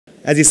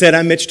As he said,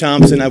 I'm Mitch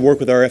Thompson. I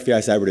work with our FBI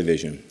Cyber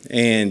Division,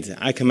 and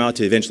I come out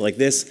to events like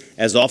this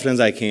as often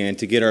as I can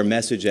to get our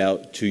message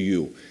out to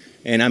you.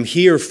 And I'm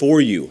here for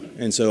you,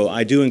 and so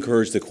I do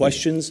encourage the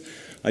questions.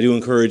 I do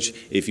encourage,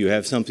 if you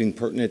have something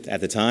pertinent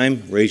at the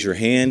time, raise your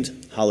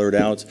hand, holler it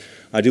out.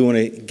 I do want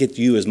to get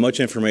you as much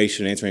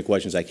information, answering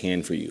questions I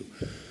can for you.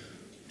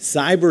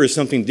 Cyber is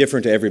something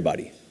different to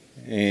everybody,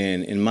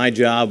 and in my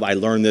job, I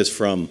learned this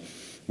from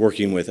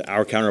working with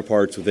our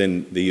counterparts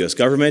within the U.S.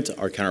 government,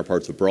 our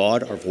counterparts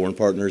abroad, our foreign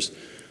partners,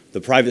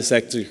 the private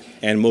sector,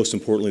 and most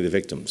importantly, the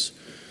victims.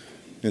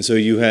 And so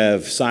you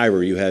have cyber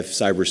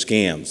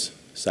scams,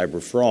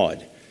 cyber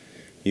fraud,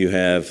 you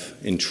have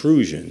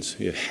intrusions,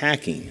 you have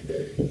hacking,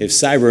 you have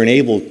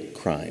cyber-enabled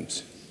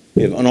crimes,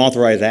 you have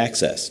unauthorized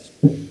access,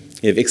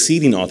 you have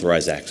exceeding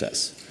authorized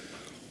access.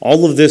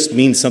 All of this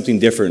means something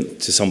different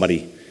to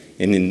somebody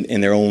in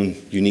their own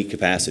unique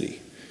capacity.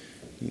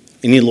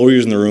 Any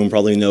lawyers in the room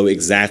probably know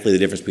exactly the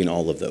difference between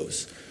all of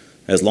those.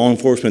 As law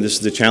enforcement, this is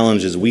the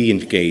challenge as we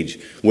engage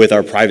with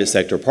our private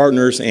sector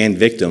partners and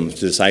victims to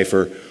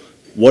decipher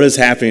what is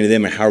happening to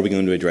them and how are we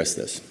going to address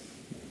this.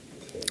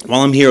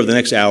 While I'm here over the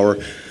next hour,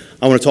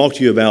 I want to talk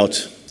to you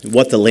about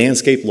what the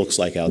landscape looks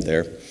like out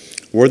there,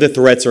 where the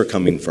threats are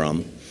coming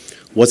from,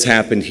 what's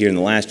happened here in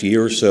the last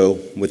year or so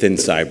within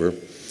cyber,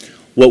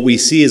 what we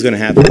see is going to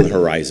happen on the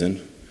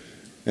horizon,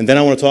 and then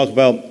I want to talk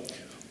about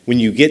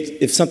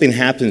if something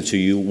happens to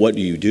you, what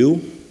do you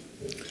do?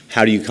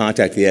 How do you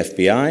contact the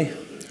FBI?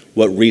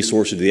 What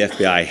resources do the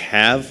FBI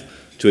have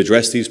to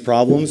address these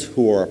problems?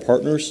 Who are our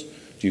partners?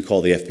 Do you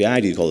call the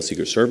FBI? Do you call the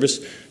Secret Service?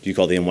 Do you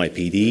call the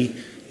NYPD?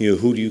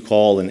 Who do you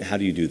call and how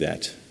do you do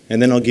that?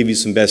 And then I'll give you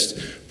some best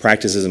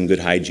practices and good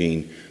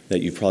hygiene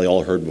that you've probably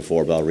all heard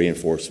before, but I'll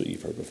reinforce what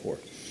you've heard before.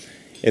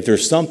 If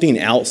there's something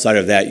outside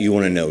of that you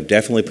want to know,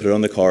 definitely put it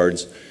on the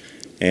cards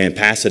and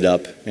pass it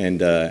up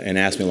and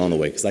ask me along the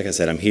way. Because like I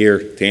said, I'm here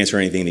to answer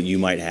anything that you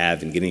might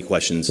have and get any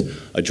questions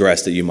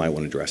addressed that you might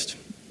want addressed.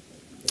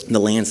 The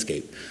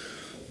landscape.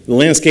 The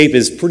landscape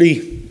is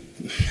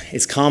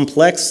it's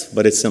complex,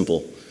 but it's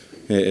simple,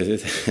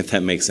 if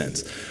that makes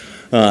sense.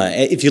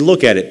 If you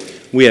look at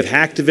it, we have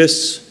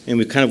hacktivists, and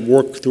we kind of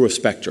work through a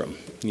spectrum.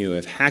 You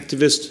have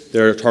hacktivists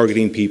that are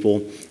targeting people,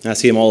 and I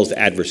see them all as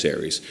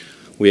adversaries.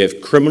 We have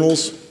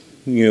criminals,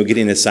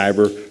 getting into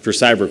cyber for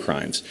cyber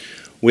crimes.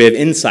 We have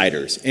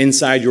insiders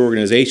inside your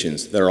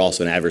organizations that are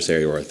also an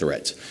adversary or a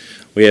threat.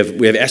 We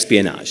have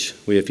espionage.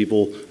 We have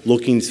people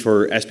looking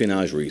for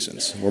espionage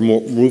reasons. We're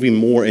moving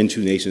more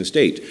into nation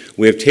state.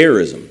 We have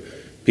terrorism.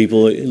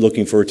 People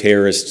looking for a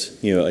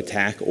terrorist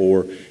attack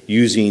or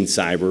using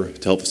cyber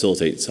to help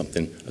facilitate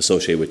something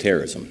associated with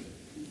terrorism.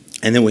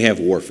 And then we have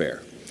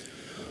warfare.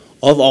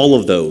 Of all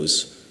of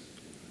those,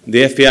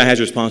 the FBI has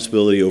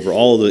responsibility over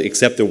all of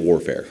except the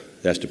warfare.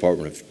 That's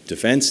Department of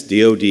Defense,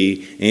 DOD,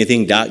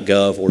 anything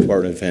 .gov or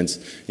Department of Defense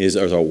is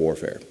our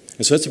warfare.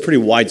 And so that's a pretty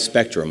wide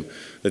spectrum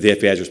that the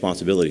FBI has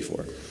responsibility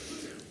for.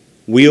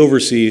 We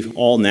oversee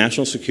all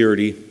national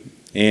security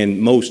and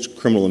most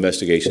criminal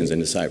investigations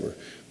into cyber.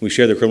 We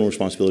share the criminal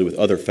responsibility with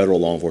other federal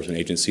law enforcement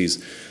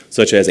agencies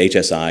such as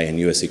HSI and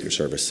U.S. Secret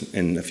Service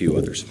and a few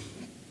others.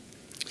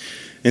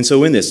 And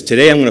so in this,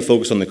 today I'm going to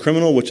focus on the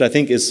criminal, which I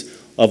think is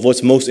of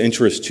what's most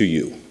interest to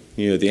you.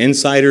 The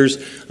insiders,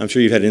 I'm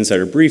sure you've had an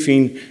insider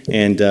briefing,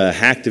 and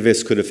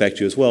hacktivists could affect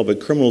you as well, but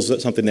criminals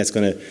is something that's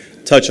going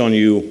to touch on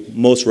you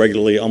most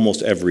regularly,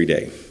 almost every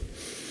day.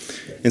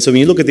 And so when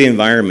you look at the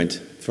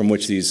environment from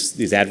which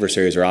these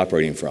adversaries are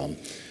operating from,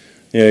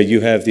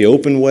 you have the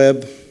open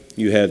web,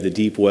 you have the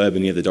deep web,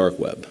 and you have the dark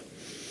web.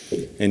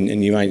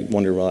 And you might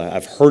wonder, well,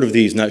 I've heard of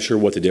these, not sure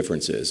what the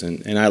difference is.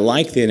 And I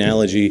like the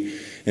analogy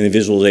and the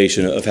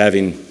visualization of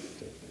having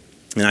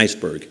an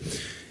iceberg.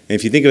 And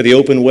if you think of the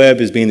open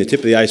web as being the tip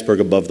of the iceberg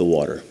above the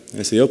water.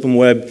 And so the open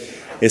web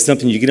is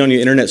something you get on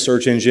your internet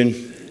search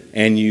engine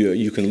and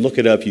you can look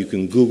it up, you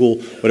can Google,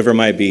 whatever it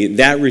might be.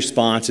 That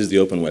response is the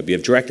open web. You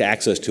have direct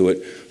access to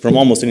it from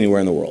almost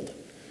anywhere in the world.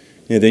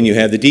 And then you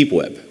have the deep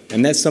web.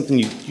 And that's something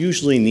you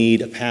usually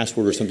need a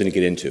password or something to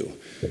get into.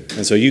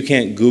 And so you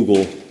can't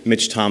Google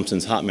Mitch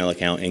Thompson's Hotmail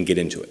account and get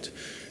into it.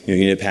 You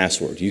need a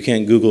password. You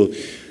can't Google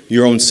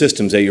your own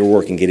systems at your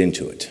work and get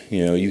into it.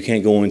 You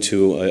can't go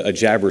into a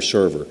Jabber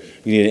server.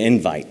 You need an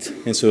invite.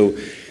 And so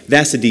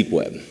that's the deep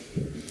web.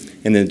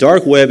 And the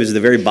dark web is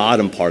the very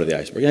bottom part of the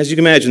iceberg. As you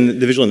can imagine,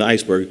 the visual in the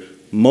iceberg,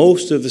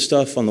 most of the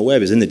stuff on the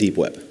web is in the deep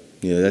web.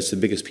 That's the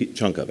biggest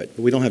chunk of it.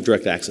 But we don't have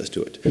direct access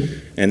to it.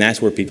 And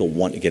that's where people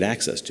want to get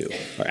access to,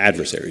 or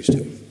adversaries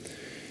to.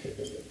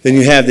 Then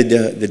you have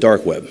the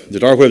dark web. The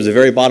dark web is the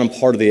very bottom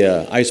part of the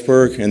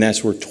iceberg, and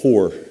that's where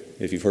Tor,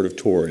 if you've heard of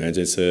Tor, and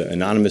it's an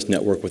anonymous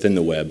network within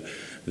the web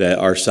that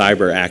our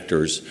cyber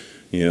actors,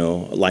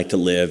 like to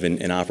live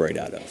and operate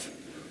out of.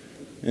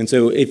 And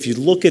so if you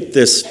look at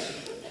this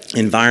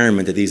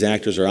environment that these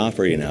actors are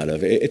operating out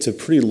of, it's a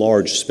pretty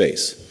large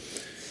space.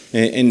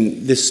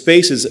 And this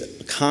space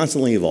is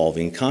constantly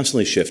evolving,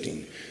 constantly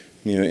shifting.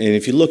 And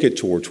if you look at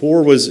Tor,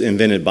 Tor was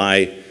invented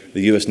by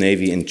the U.S.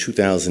 Navy in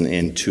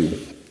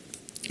 2002.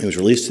 It was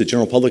released to the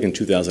general public in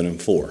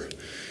 2004.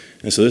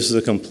 And so this is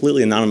a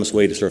completely anonymous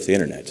way to surf the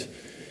internet.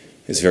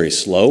 It's very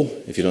slow.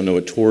 If you don't know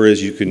what Tor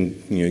is, you can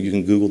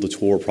Google the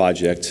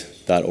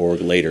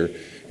torproject.org later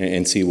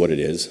and see what it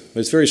is. But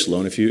it's very slow.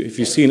 And if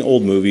you've seen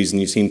old movies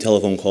and you've seen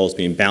telephone calls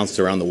being bounced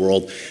around the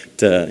world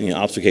to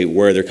obfuscate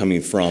where they're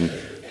coming from,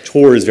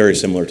 Tor is very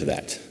similar to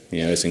that.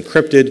 It's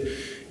encrypted.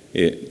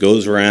 It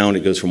goes around.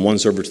 It goes from one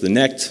server to the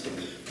next.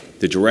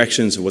 The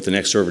directions of what the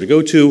next server to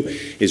go to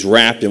is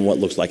wrapped in what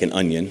looks like an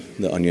onion,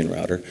 the onion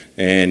router,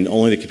 and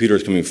only the computer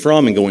it's coming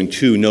from and going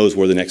to knows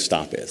where the next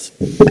stop is.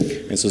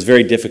 And so it's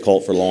very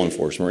difficult for law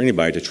enforcement or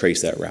anybody to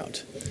trace that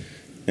route.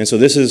 And so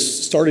this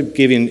has started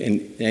giving an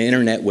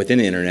internet within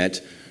the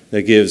internet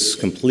that gives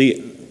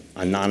complete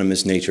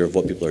anonymous nature of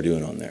what people are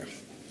doing on there.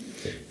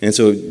 And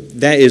so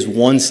that is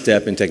one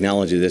step in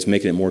technology that's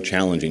making it more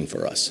challenging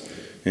for us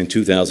in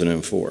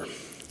 2004.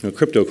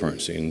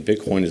 Cryptocurrency, and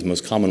Bitcoin is the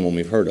most common one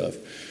we've heard of.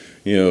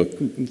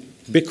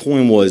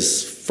 Bitcoin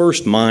was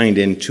first mined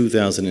in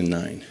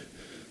 2009.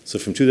 So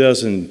from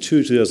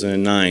 2002 to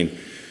 2009,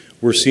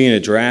 we're seeing a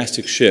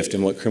drastic shift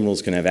in what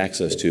criminals can have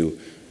access to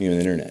the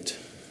internet.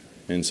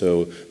 And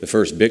so the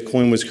first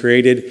Bitcoin was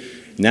created.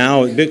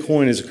 Now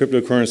Bitcoin is a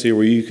cryptocurrency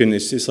where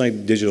it's just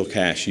like digital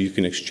cash. You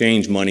can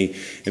exchange money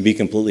and be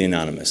completely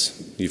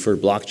anonymous. You've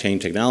heard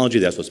blockchain technology,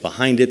 that's what's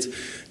behind it.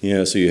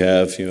 So you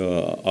have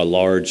a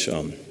large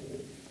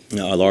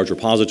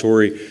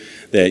repository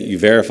that you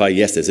verify,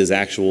 yes, this is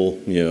actual,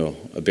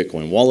 a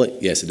Bitcoin wallet.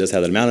 Yes, it does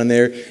have that amount in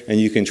there, and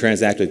you can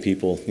transact with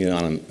people,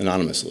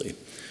 anonymously.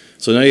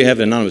 So now you have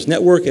an anonymous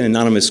network and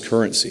anonymous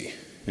currency.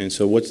 And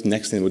so what's the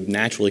next thing that would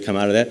naturally come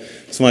out of that?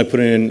 Somebody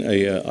put in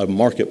a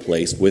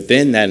marketplace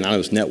within that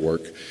anonymous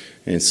network,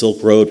 and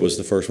Silk Road was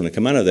the first one to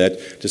come out of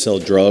that to sell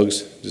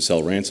drugs, to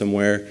sell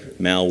ransomware,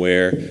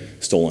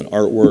 malware, stolen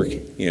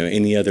artwork,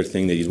 any other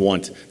thing that you'd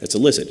want that's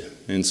illicit.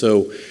 And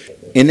so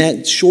in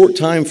that short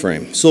time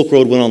frame, Silk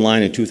Road went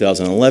online in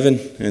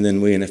 2011, and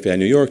then we in FBI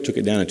New York took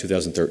it down in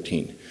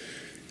 2013.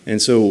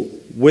 And so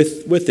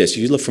with this,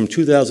 you look from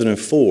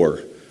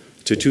 2004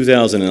 to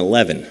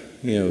 2011,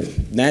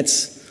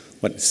 that's,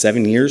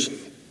 7 years?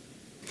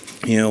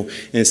 In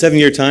a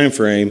 7-year time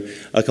frame,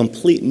 a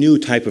complete new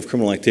type of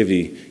criminal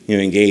activity,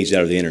 engaged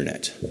out of the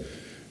internet.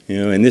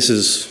 And this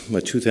is,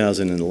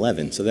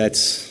 2011, so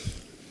that's,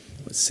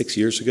 6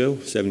 years ago,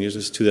 7 years,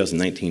 this is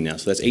 2019 now,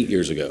 so that's 8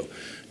 years ago.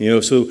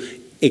 So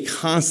it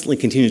constantly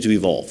continues to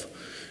evolve.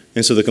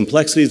 And so the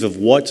complexities of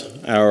what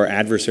our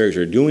adversaries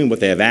are doing,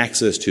 what they have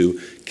access to,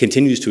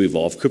 continues to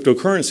evolve.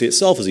 Cryptocurrency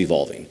itself is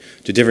evolving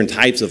to different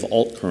types of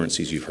alt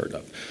currencies you've heard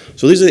of.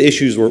 So these are the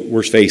issues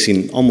we're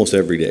facing almost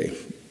every day.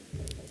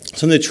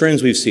 Some of the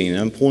trends we've seen,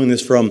 I'm pulling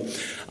this from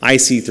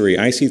IC3.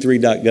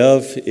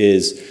 IC3.gov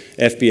is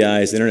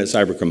FBI's Internet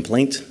Cyber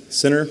Complaint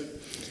Center.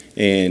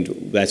 And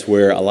that's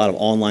where a lot of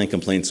online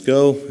complaints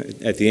go.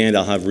 At the end,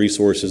 I'll have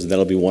resources, and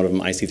that'll be one of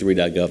them,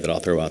 IC3.gov, that I'll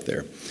throw out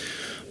there.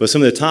 But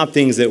some of the top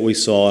things that we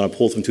saw, and I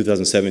pulled from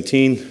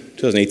 2017,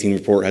 2018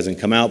 report hasn't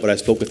come out, but I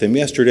spoke with them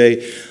yesterday.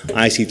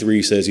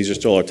 IC3 says these are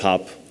still our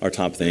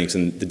top things,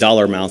 and the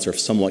dollar amounts are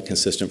somewhat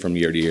consistent from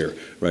year to year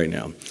right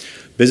now.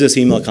 Business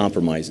email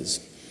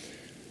compromises.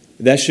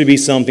 That should be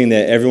something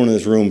that everyone in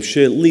this room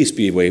should at least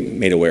be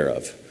made aware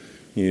of.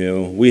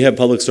 We have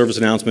public service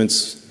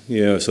announcements.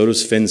 So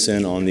does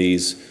FinCEN on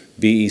these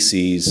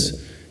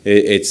BECs.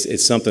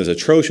 It's something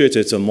that's atrocious.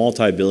 It's a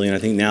multi-billion. I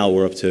think now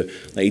we're up to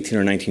 $18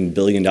 or $19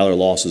 billion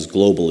losses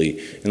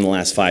globally in the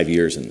last 5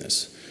 years in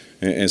this.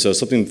 And so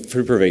something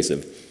pretty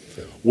pervasive.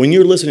 When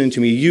you're listening to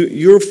me,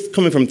 you're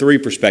coming from three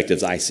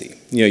perspectives I see.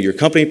 Your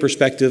company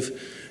perspective,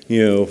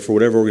 for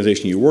whatever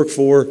organization you work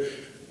for,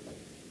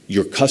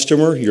 your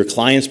customer, your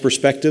client's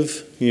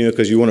perspective,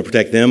 because you want to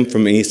protect them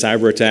from any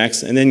cyber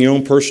attacks, and then your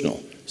own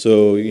personal.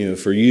 So,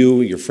 for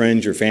you, your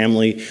friends, your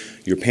family,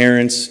 your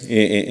parents,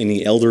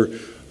 any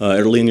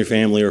elderly in your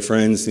family or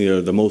friends,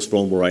 the most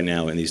vulnerable right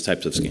now in these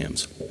types of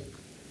scams.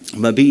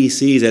 But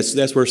BECs,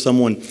 that's where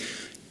someone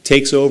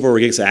takes over or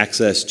gets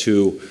access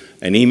to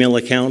an email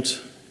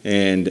account,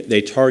 and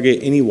they target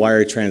any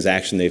wire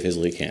transaction they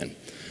physically can.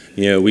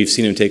 We've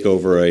seen them take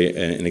over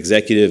an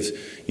executive,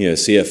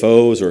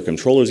 CFO's or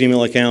controller's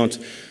email account,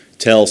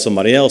 tell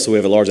somebody else, so we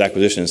have a large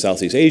acquisition in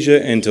Southeast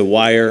Asia, and to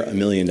wire $1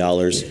 million,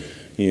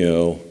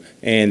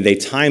 and they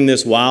time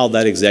this while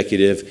that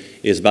executive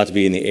is about to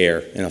be in the air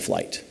in a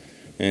flight.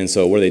 And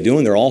so what are they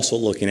doing? They're also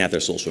looking at their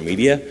social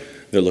media.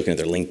 They're looking at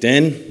their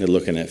LinkedIn. They're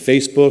looking at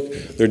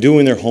Facebook. They're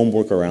doing their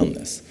homework around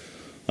this.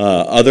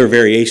 Other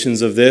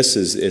variations of this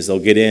is they'll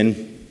get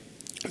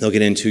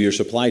into your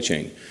supply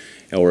chain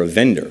or a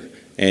vendor,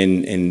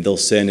 and they'll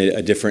send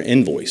a different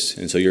invoice.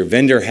 And so your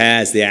vendor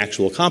has the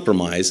actual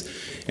compromise,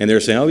 and they're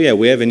saying, oh yeah,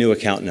 we have a new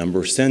account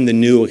number. Send the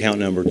new account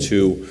number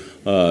to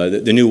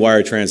the new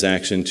wire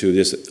transaction to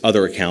this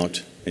other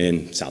account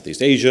in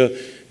Southeast Asia,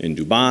 in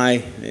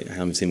Dubai. I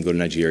haven't seen them go to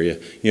Nigeria,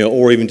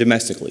 or even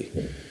domestically.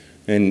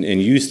 And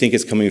you think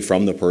it's coming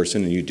from the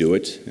person, and you do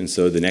it. And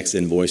so the next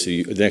invoice,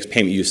 the next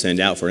payment you send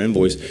out for an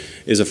invoice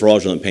is a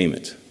fraudulent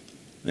payment.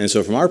 And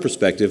so from our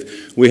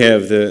perspective, we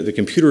have the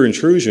computer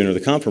intrusion or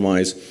the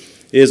compromise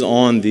is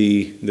on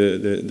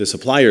the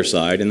supplier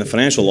side, and the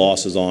financial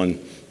loss is on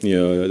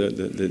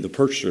the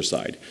purchaser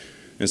side.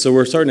 And so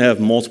we're starting to have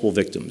multiple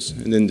victims.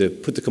 And then to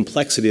put the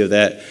complexity of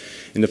that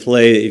into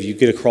play, if you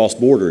get across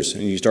borders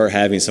and you start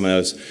having some of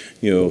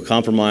those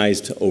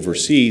compromised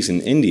overseas in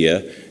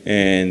India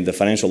and the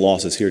financial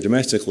losses here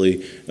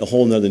domestically, a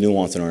whole nother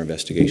nuance in our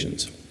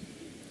investigations.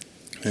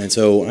 And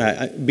so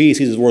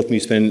BECs is worth me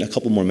spending a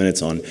couple more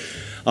minutes on.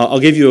 I'll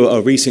give you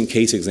a recent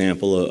case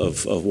example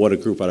of what a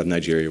group out of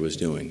Nigeria was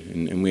doing.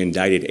 And we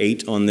indicted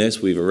 8 on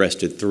this. We've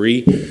arrested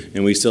 3,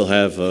 and we still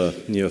have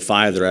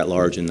 5 that are at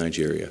large in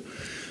Nigeria.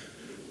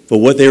 But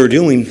what they were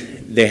doing,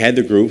 they had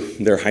the group,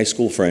 they're high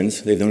school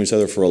friends, they've known each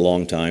other for a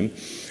long time.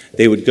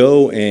 They would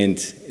go and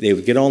they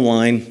would get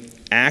online,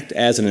 act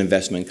as an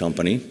investment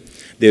company.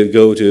 They would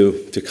go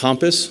to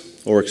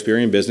Compass or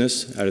Experian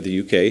Business out of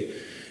the UK,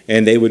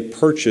 and they would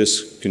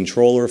purchase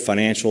controller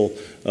financial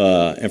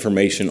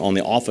information on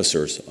the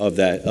officers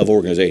of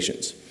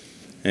organizations.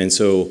 And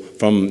so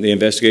from the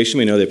investigation,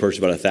 we know they purchased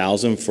about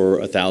 1,000 for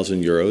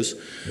 1,000 euros,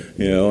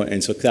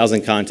 and so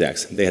 1,000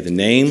 contacts. They had the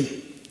name,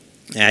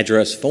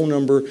 address, phone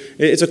number.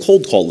 It's a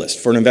cold call list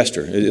for an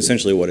investor,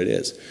 essentially what it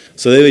is.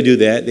 So they would do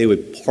that. They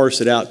would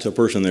parse it out to a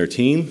person on their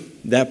team.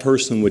 That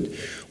person would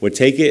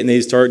take it and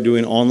they'd start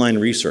doing online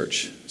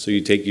research. So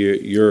you take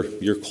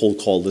your cold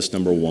call list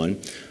number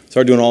 1,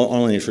 start doing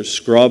online research,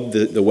 scrub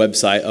the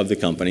website of the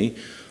company,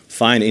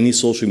 find any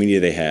social media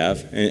they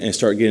have, and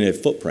start getting a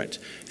footprint.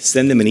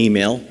 Send them an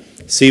email,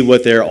 see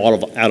what their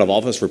out of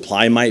office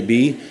reply might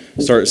be.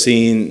 Start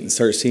seeing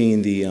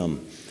the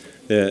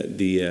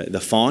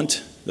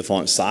font. The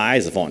font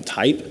size, the font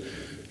type,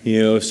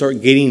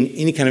 start getting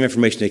any kind of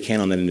information they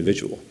can on that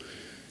individual.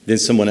 Then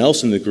someone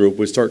else in the group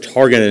would start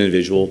targeting an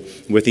individual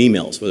with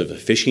emails, whether it's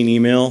a phishing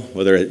email,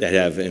 whether it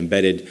have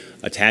embedded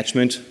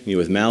attachment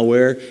with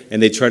malware, and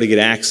they try to get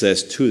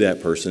access to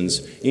that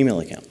person's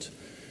email account.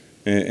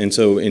 And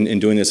so in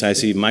doing this, I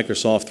see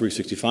Microsoft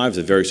 365 is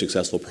a very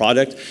successful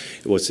product.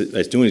 What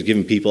it's doing is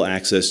giving people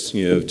access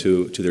to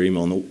their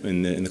email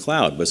in the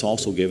cloud, but it's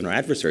also giving our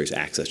adversaries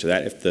access to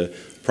that if the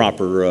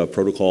proper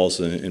protocols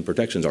and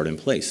protections aren't in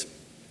place.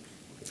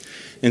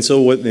 And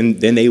so then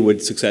they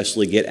would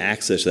successfully get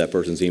access to that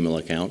person's email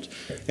account,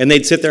 and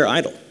they'd sit there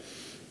idle.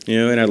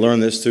 And I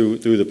learned this through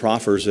the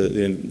proffers,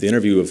 the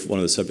interview of one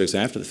of the subjects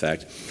after the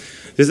fact.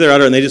 They sit there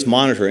idle and they just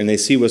monitor and they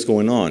see what's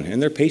going on,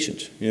 and they're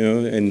patient,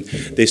 and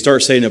they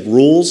start setting up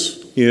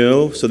rules,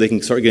 so they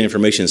can start getting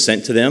information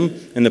sent to them,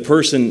 and the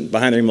person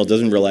behind their email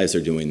doesn't realize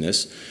they're doing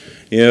this,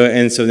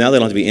 and so now they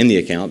don't have to be in the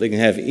account. They can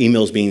have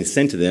emails being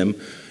sent to them.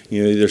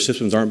 Their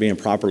systems aren't being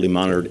properly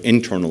monitored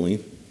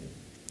internally.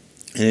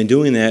 And in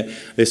doing that,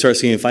 they start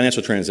seeing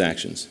financial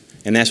transactions.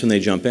 And that's when they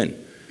jump in.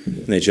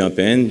 When they jump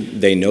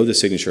in, they know the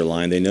signature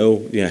line. They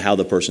know, how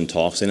the person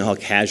talks. They know how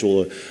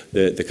casual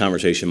the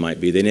conversation might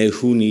be. They know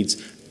who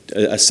needs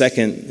a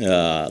second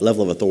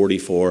level of authority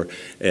for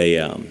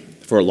a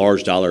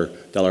large dollar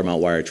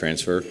amount wire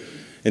transfer.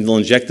 And they'll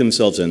inject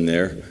themselves in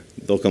there.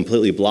 They'll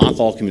completely block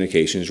all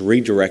communications,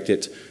 redirect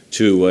it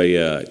to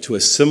a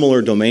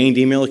similar domained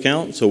email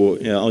account. So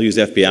I'll use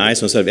FBI.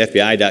 So instead of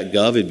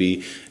FBI.gov, it'd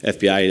be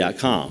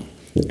FBI.com.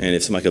 And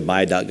if somebody could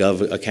buy a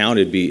 .gov account,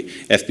 it'd be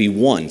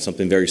FB1,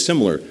 something very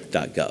similar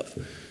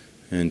 .gov.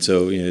 And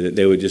so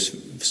they would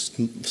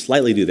just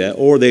slightly do that,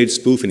 or they'd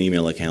spoof an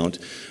email account,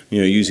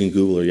 using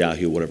Google or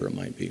Yahoo, whatever it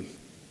might be.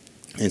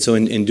 And so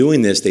in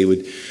doing this, they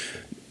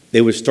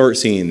would start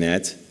seeing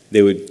that.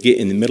 They would get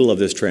in the middle of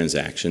this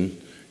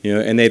transaction,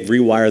 and they'd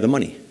rewire the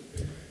money.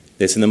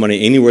 They send the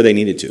money anywhere they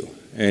needed to.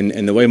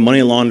 And the way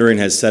money laundering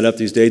has set up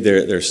these days,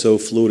 they're so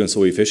fluid and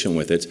so efficient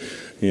with it.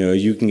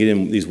 You can get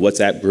in these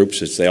WhatsApp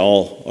groups, which they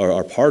all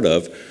are part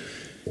of,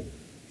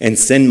 and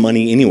send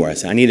money anywhere. I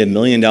say, I need $1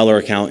 million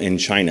account in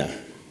China.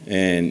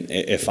 And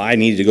if I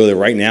needed to go there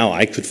right now,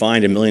 I could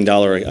find an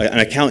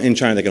account in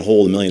China that can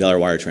hold $1 million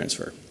wire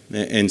transfer.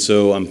 And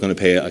so I'm going to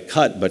pay a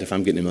cut, but if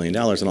I'm getting $1 million,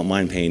 I don't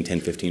mind paying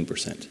 10,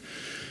 15%.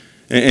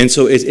 And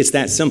so it's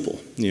that simple,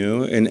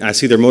 and I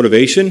see their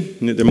motivation.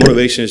 Their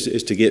motivation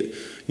is to get,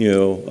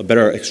 a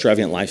better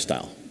extravagant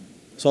lifestyle.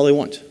 That's all they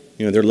want.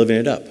 They're living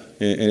it up.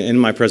 And in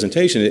my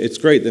presentation, it's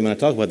great that when I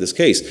talk about this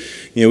case,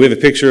 we have a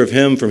picture of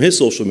him from his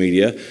social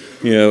media,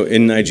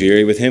 in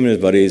Nigeria with him and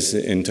his buddies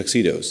in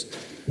tuxedos.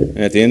 And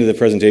at the end of the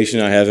presentation,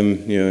 I have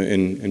him,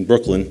 in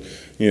Brooklyn,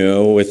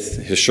 with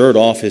his shirt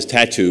off, his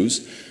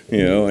tattoos,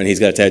 and he's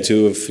got a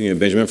tattoo of,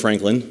 Benjamin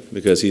Franklin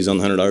because he's on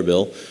the $100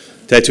 bill.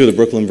 Tattoo of the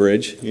Brooklyn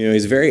Bridge.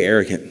 He's a very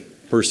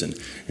arrogant person.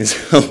 And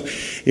so,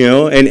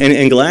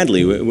 and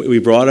gladly, we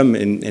brought him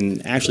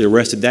and actually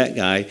arrested that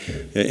guy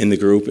in the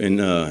group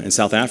in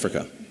South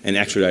Africa and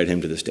extradited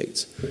him to the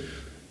States.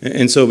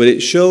 And so, but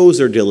it shows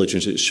their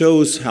diligence. It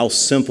shows how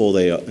simple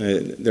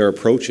their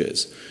approach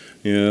is.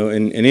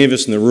 And any of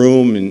us in the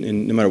room,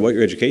 and no matter what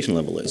your education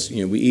level is,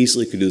 we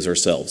easily could do this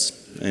ourselves.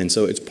 And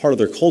so it's part of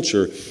their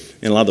culture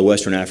in a lot of the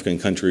Western African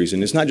countries,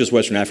 and it's not just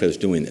Western Africa that's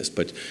doing this,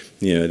 but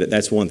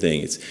that's one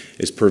thing.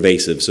 It's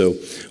pervasive. So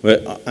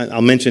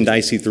I'll mention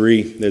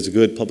IC3. There's a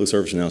good public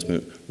service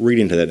announcement. Read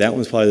into that. That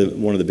one's probably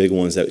one of the big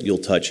ones that you'll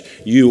touch,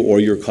 you or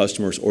your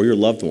customers or your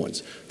loved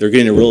ones. They're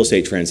getting into real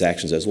estate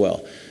transactions as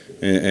well.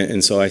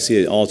 And so I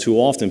see it all too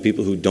often,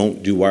 people who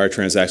don't do wire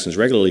transactions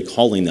regularly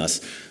calling us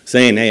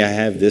saying, hey, I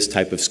have this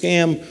type of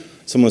scam.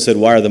 Someone said,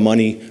 wire the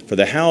money for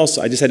the house.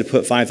 I just had to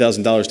put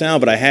 $5,000 down,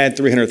 but I had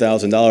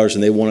 $300,000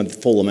 and they wanted the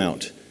full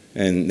amount.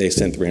 And they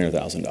sent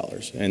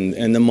 $300,000.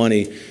 And the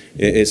money,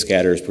 it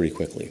scatters pretty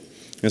quickly.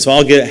 And so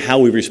I'll get how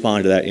we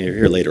respond to that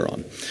here later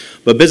on.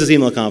 But business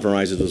email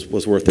compromises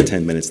was worth the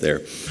 10 minutes there.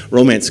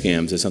 Romance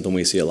scams is something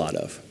we see a lot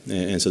of.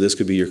 And so this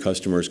could be your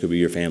customers, could be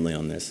your family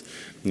on this.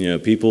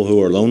 People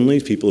who are lonely,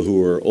 people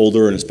who are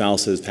older and a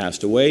spouse has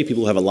passed away,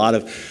 people who have a lot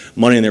of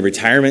money in their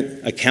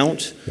retirement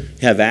account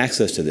have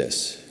access to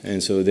this.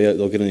 And so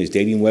they'll get on these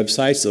dating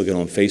websites, they'll get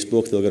on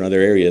Facebook, they'll get on other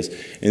areas,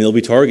 and they'll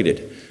be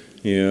targeted.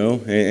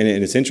 And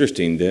it's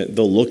interesting.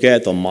 They'll look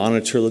at, they'll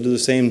monitor, they'll do the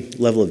same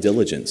level of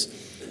diligence.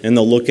 And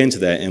they'll look into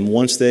that. And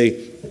once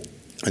they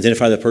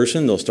identify the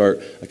person, they'll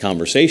start a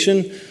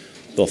conversation.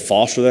 They'll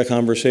foster that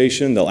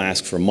conversation. They'll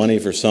ask for money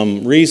for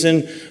some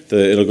reason.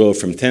 It'll go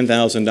from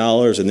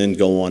 $10,000 and then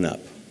go on up.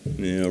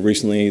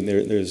 Recently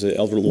there's an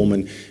elderly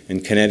woman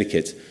in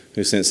Connecticut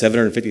who sent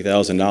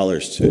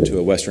 $750,000 to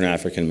a Western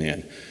African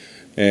man.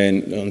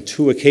 And on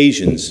 2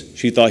 occasions,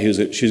 she thought she was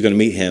going to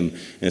meet him.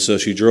 And so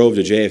she drove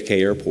to JFK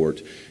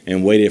Airport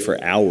and waited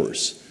for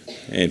hours.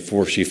 And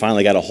before she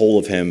finally got a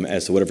hold of him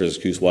as to whatever his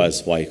excuse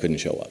was why he couldn't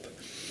show up.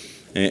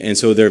 And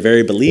so they're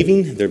very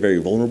believing, they're very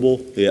vulnerable,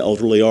 the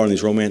elderly are in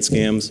these romance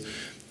scams,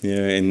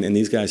 and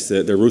these guys,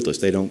 they're ruthless,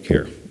 they don't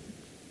care.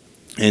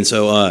 And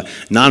so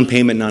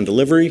non-payment,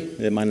 non-delivery,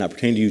 that might not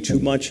pertain to you too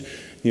much,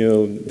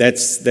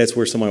 that's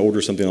where someone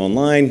orders something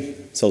online,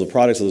 sells a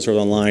product, sells a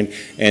service online,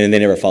 and they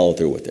never follow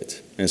through with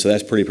it. And so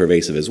that's pretty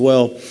pervasive as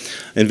well.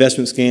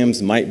 Investment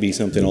scams might be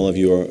something all of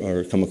you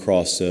are come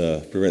across.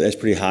 That's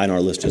pretty high on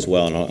our list as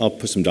well, and I'll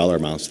put some dollar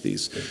amounts to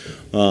these.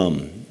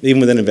 Even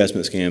within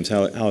investment scams,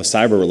 how a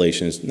cyber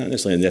relation is not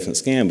necessarily a definite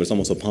scam, but it's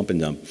almost a pump and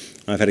dump.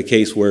 I've had a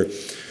case where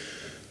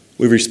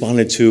we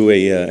responded to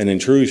an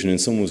intrusion,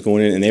 and someone was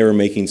going in, and they were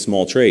making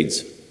small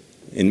trades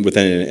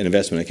within an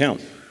investment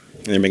account.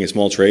 And they're making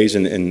small trades,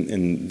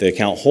 and the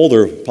account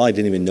holder probably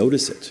didn't even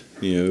notice it.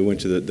 We went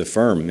to the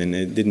firm, and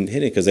it didn't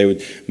hit it because they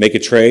would make a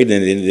trade,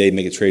 and they'd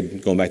make a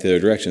trade going back to their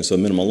direction, so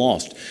minimal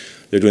loss.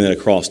 They're doing that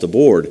across the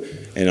board,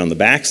 and on the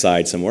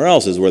backside somewhere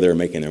else is where they're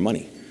making their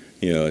money.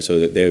 So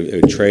that they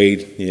would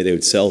trade, they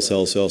would sell,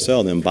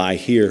 and then buy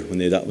here when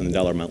the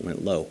dollar amount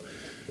went low.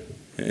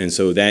 And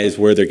so that is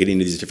where they're getting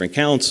to these different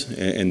accounts,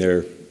 and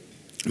they're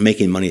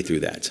making money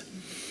through that.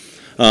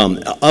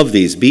 Of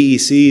these,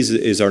 BECs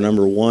is our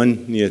number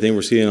one thing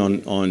we're seeing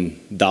on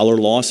dollar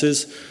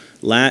losses.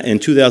 In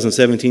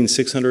 2017,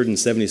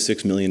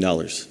 $676 million.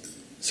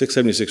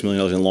 $676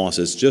 million in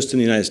losses just in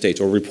the United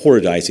States, or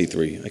reported to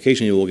IC3.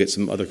 Occasionally we'll get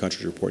some other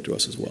countries report to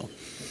us as well.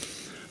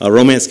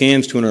 Romance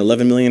scams,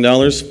 $211 million.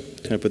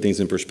 Kind of put things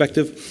in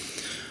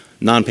perspective.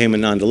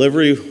 Non-payment,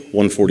 non-delivery,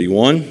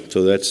 141.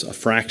 So that's a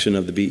fraction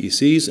of the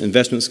BECs.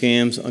 Investment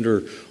scams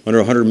under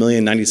 100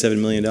 million, $97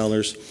 million.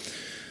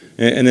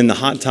 And then the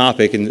hot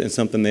topic, and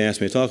something they asked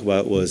me to talk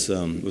about, was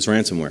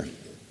ransomware.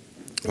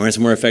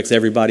 Ransomware affects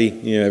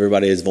everybody.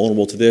 Everybody is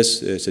vulnerable to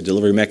this. It's a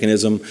delivery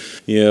mechanism.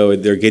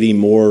 They're getting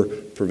more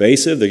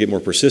pervasive. They get more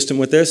persistent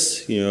with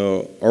this.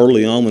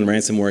 Early on when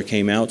ransomware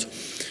came out,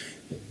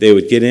 they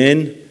would get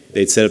in,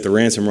 they'd set up the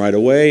ransom right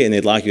away, and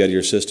they'd lock you out of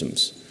your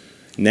systems.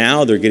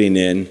 Now they're getting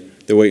in,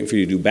 they're waiting for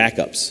you to do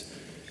backups,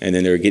 and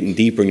then they're getting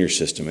deeper in your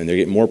system, and they're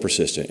getting more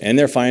persistent, and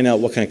they're finding out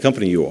what kind of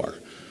company you are.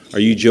 Are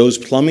you Joe's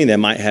Plumbing that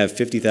might have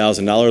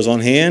 $50,000 on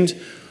hand,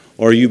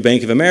 or are you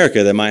Bank of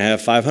America that might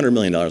have $500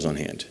 million on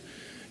hand?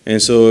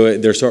 And so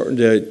they're starting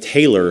to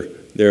tailor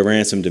their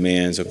ransom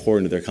demands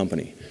according to their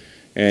company.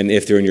 And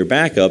if they're in your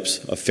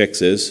backups, a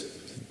fix is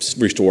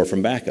restore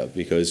from backup,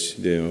 because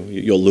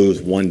you'll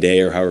lose one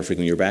day or however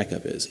frequent your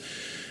backup is.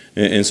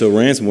 And so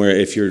ransomware,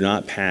 if you're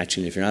not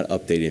patching, if you're not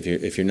updating,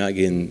 if you're not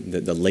getting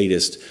the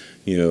latest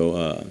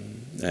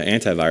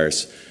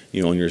antivirus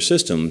on your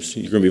systems,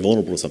 you're going to be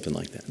vulnerable to something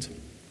like that.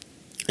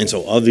 And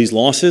so of these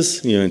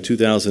losses, in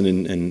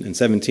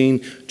 2017,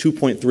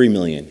 2.3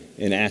 million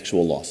in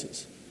actual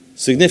losses.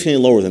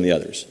 Significantly lower than the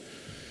others.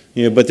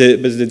 But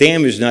the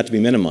damage is not to be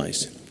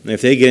minimized. And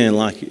if they get in and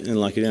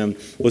lock you down,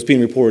 what's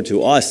being reported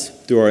to us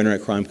through our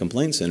Internet Crime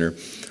Complaint Center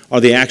are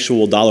the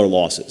actual dollar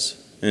losses.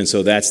 And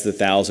so that's the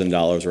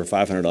 $1,000 or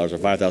 $500 or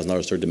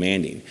 $5,000 they're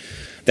demanding.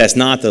 That's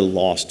not the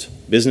lost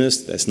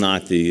business. That's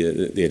not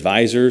the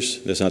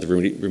advisors. That's not the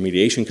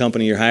remediation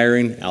company you're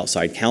hiring,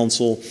 outside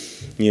counsel,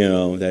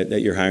 that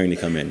you're hiring to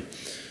come in.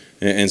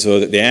 And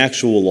so the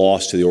actual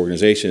loss to the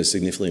organization is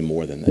significantly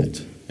more than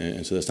that.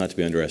 And so that's not to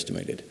be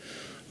underestimated.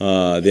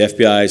 The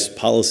FBI's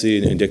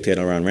policy and dictate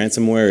around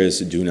ransomware is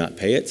do not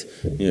pay it.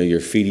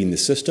 You're feeding the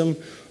system.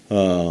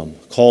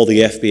 Call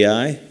the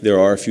FBI. There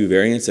are a few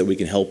variants that we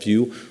can help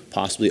you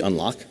possibly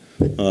unlock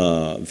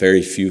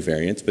very few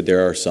variants, but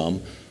there are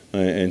some.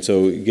 And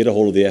so get a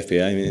hold of the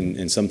FBI,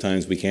 and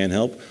sometimes we can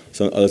help.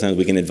 Other times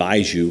we can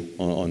advise you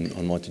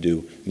on what to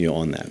do,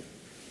 on that.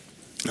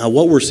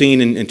 What we're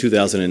seeing in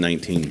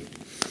 2019.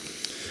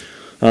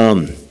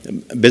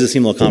 Business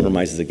email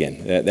compromises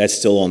again. That's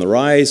still on the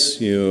rise.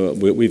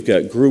 We've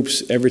got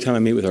groups. Every time I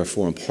meet with our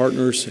foreign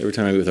partners, every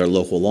time I meet with our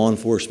local law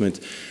enforcement,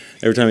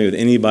 every time I meet with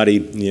anybody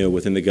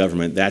within the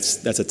government,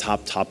 that's a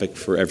top topic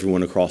for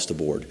everyone across the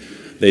board.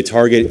 They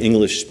target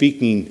English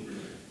speaking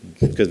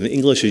because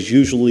English is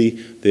usually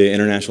the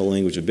international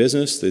language of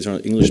business. These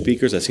aren't English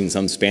speakers. I've seen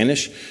some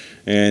Spanish,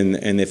 and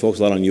they focus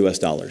a lot on U.S.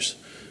 dollars.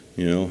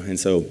 And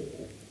so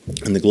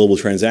in the global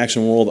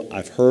transaction world,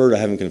 I've heard, I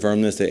haven't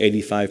confirmed this, that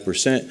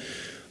 85%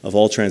 of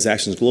all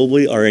transactions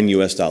globally are in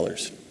U.S.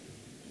 dollars.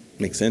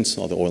 Makes sense,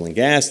 all the oil and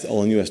gas,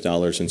 all in U.S.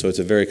 dollars, and so it's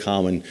a very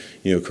common,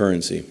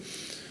 currency.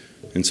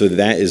 And so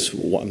that is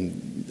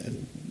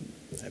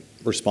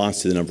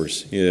response to the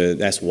numbers.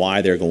 That's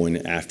why they're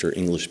going after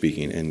English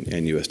speaking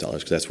and U.S.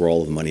 dollars, because that's where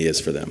all of the money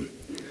is for them.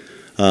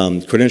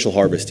 Credential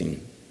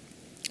harvesting.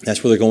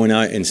 That's where they're going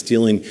out and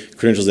stealing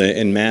credentials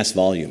in mass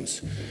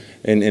volumes.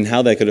 And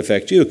how that could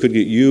affect you. It could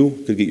get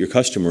your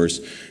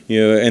customers,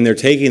 and they're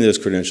taking those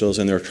credentials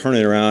and they're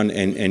turning it around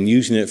and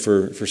using it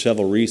for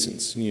several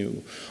reasons.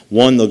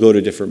 One, they'll go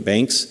to different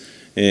banks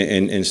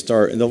and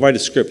they'll write a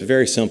script,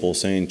 very simple,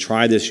 saying,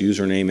 try this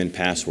username and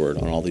password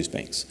on all these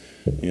banks,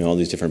 all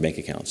these different bank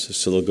accounts.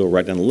 So they'll go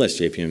right down the list,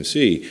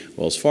 JPMC,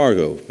 Wells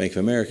Fargo, Bank of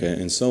America,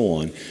 and so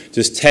on,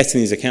 just testing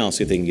these accounts,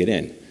 see if they can get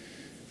in.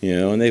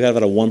 And they've got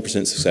about a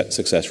 1%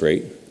 success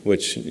rate,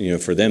 which,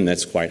 for them,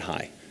 that's quite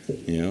high.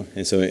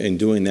 And so in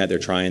doing that, they're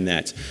trying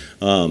that.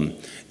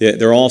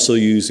 They're also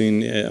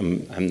using,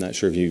 I'm not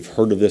sure if you've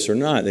heard of this or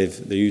not, they're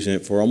using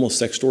it for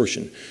almost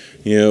sextortion,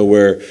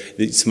 where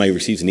somebody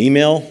receives an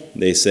email,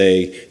 they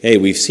say, hey,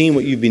 we've seen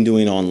what you've been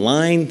doing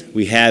online,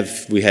 we had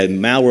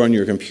malware on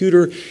your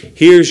computer,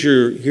 here's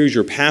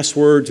your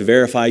password to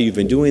verify you've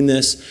been doing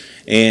this,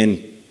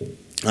 and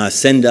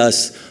send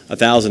us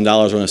 $1,000,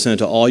 we're going to send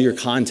it to all your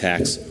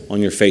contacts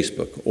on your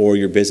Facebook or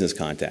your business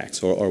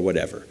contacts or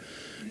whatever.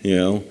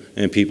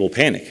 And people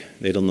panic.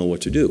 They don't know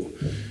what to do.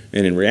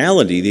 And in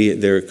reality,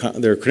 their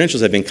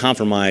credentials have been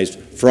compromised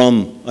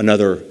from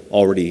another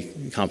already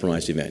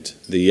compromised event.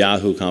 The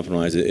Yahoo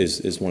compromise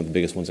is one of the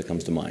biggest ones that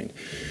comes to mind.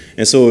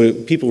 And so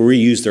people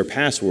reuse their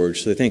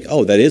passwords. So they think,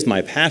 oh, that is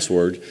my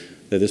password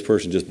that this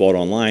person just bought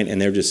online, and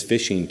they're just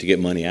phishing to get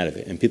money out of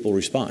it. And people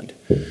respond.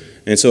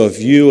 And so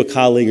if you, a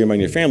colleague, or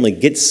among your family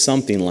gets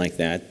something like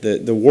that,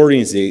 the wording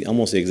is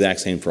almost the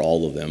exact same for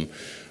all of them.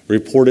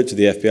 Report it to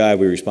the FBI.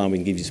 We respond. We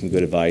can give you some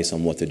good advice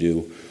on what to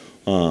do.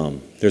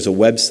 There's a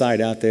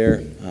website out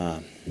there.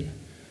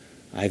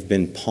 I've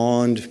been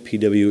pawned,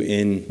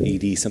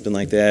 PWNED, something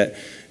like that.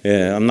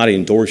 I'm not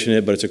endorsing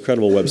it, but it's a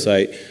credible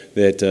website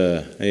that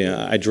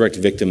I direct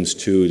victims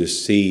to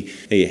see,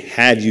 hey,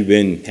 have you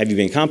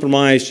been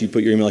compromised? You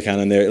put your email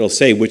account in there. It'll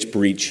say which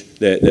breach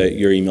that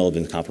your email has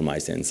been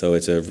compromised in. So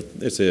it's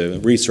a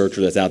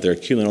researcher that's out there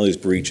accumulating all these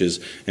breaches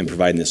and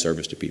providing this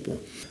service to people.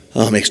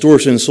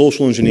 Extortion,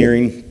 social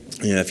engineering.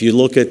 If you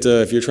look at,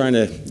 if you're trying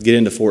to get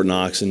into Fort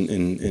Knox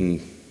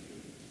and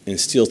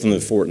steal something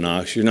at Fort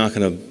Knox, you're not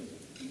going to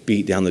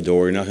beat down the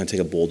door. You're not going to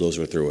take a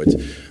bulldozer through it.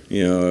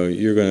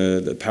 You're going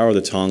to, the power of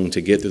the tongue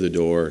to get through the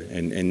door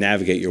and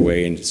navigate your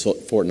way into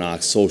Fort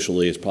Knox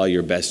socially is probably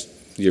your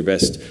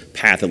best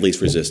path of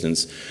least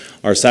resistance.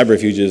 Our cyber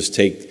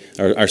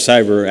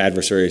cyber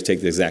adversaries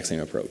take the exact same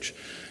approach.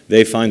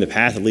 They find the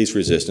path of least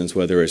resistance,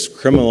 whether it's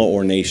criminal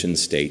or nation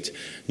state.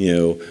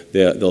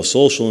 They'll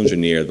social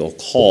engineer, they'll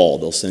call,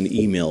 they'll send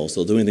emails,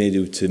 they'll do anything they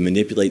do to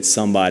manipulate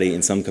somebody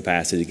in some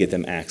capacity to get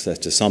them access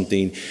to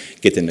something,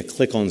 get them to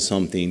click on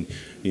something.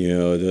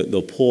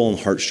 They'll pull on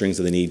heartstrings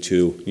that they need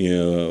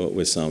to,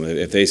 with some.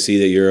 If they see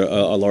that you're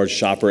a large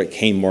shopper at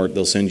Kmart,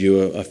 they'll send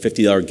you a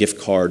 $50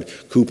 gift card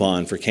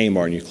coupon for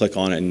Kmart, and you click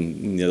on it,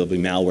 and there'll be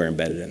malware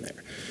embedded in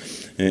there.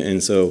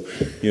 And so,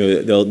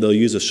 they'll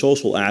use a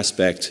social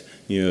aspect,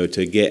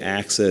 to get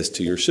access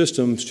to your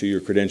systems, to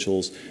your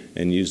credentials,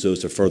 and use those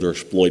to further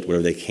exploit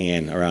whatever they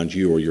can around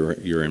you or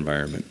your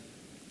environment.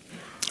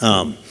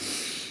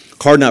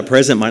 Card not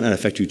present might not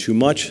affect you too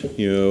much,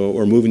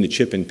 or moving to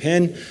chip and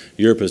pen.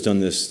 Europe has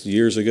done this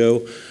years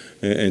ago.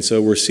 And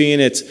so we're seeing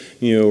it,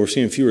 we're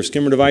seeing fewer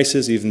skimmer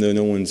devices, even though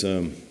no one's,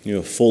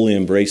 fully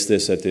embraced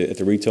this at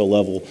the retail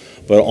level.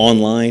 But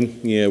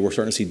online, we're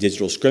starting to see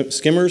digital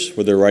skimmers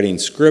where they're writing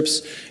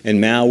scripts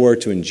and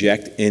malware to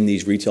inject in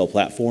these retail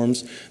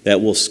platforms that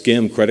will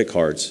skim credit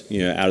cards,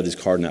 out of this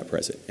card not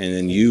present, and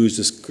then use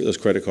those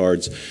credit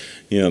cards.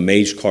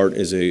 MageCart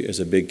is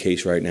a big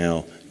case right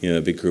now, a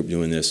big group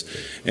doing this,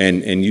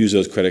 and use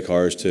those credit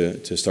cards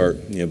to start,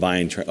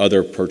 buying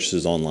other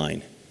purchases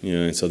online.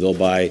 And so they'll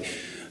buy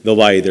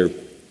either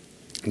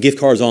gift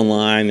cards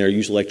online or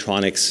use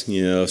electronics,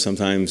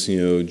 sometimes,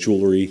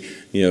 jewelry,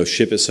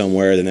 ship it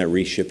somewhere, then that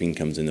reshipping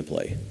comes into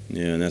play.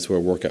 And that's where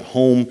work at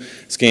home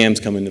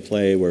scams come into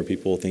play, where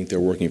people think they're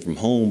working from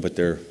home, but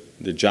they're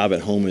their job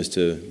at home is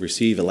to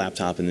receive a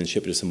laptop and then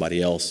ship it to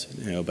somebody else,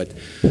 but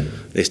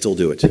they still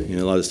do it. A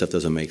lot of this stuff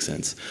doesn't make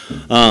sense.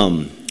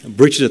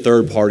 Breaches of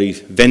third-party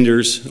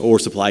vendors or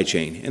supply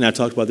chain, and I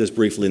talked about this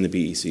briefly in the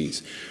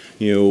BECs.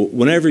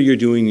 Whenever you're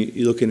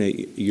looking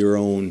at your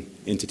own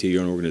entity,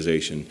 your own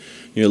organization,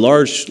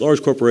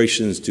 large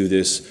corporations do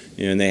this,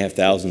 and they have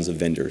thousands of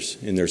vendors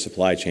in their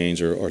supply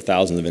chains or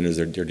thousands of vendors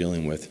they're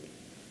dealing with.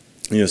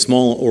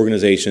 Small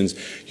organizations,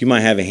 you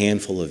might have a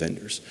handful of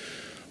vendors.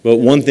 But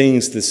one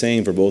thing's the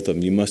same for both of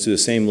them. You must do the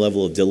same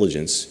level of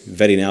diligence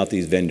vetting out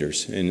these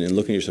vendors and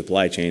looking at your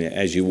supply chain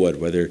as you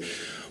would, whether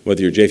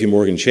you're JP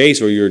Morgan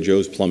Chase or you're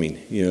Joe's Plumbing.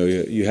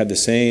 You have the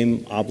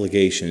same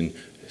obligation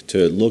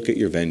to look at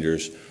your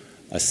vendors,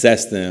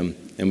 assess them,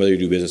 and whether you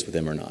do business with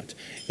them or not.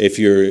 If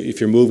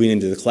you're moving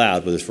into the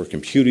cloud, whether it's for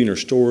computing or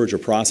storage or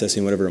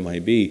processing, whatever it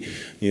might be,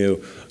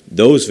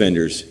 those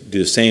vendors do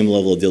the same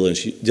level of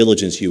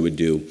diligence you would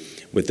do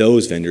with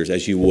those vendors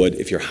as you would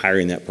if you're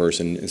hiring that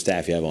person and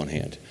staff you have on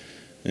hand.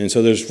 And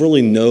so there's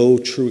really no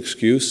true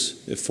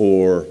excuse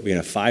for being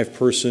a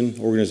 5-person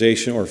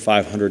organization or a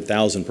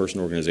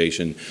 500,000-person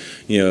organization,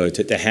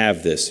 to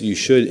have this. You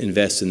should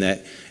invest in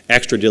that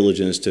extra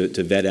diligence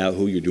to vet out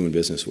who you're doing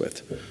business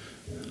with.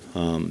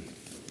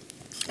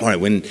 All right,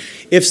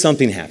 if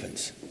something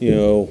happens,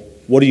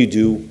 what do you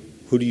do?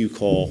 Who do you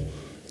call?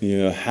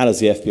 How does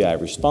the FBI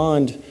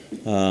respond?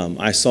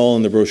 I saw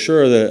in the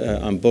brochure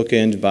that I'm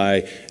bookended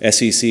by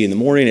SEC in the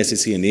morning,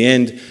 SEC in the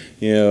end,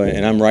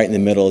 and I'm right in the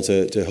middle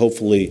to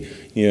hopefully,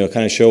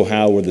 kind of show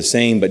how we're the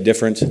same but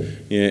different,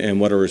 and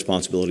what our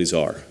responsibilities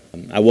are.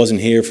 I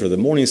wasn't here for the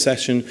morning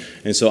session,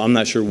 and so I'm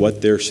not sure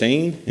what they're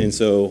saying, and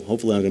so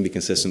hopefully I'm going to be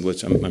consistent,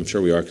 which I'm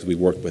sure we are because we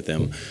worked with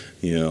them,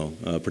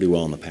 pretty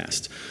well in the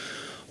past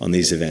on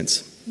these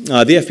events. The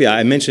FBI,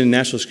 I mentioned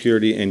national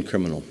security and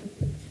criminal.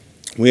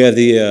 We have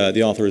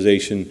the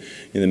authorization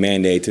and the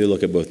mandate to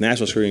look at both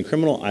national security and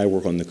criminal. I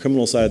work on the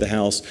criminal side of the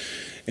house,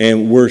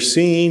 and we're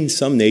seeing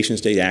some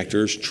nation-state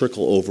actors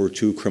trickle over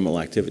to criminal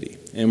activity.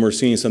 And we're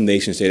seeing some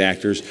nation-state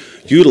actors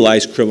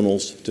utilize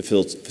criminals to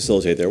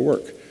facilitate their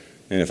work.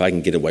 And if I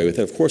can get away with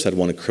it, of course I'd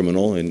want a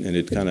criminal, and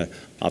it'd kind of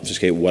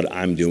obfuscate what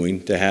I'm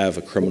doing to have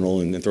a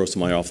criminal and throw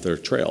somebody off their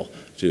trail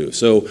too.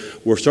 So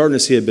we're starting to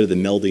see a bit of the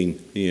melding,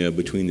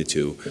 between the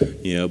two.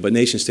 But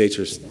nation-states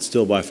are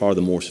still by far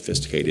the more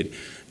sophisticated.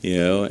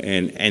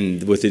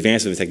 And with the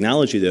advancement of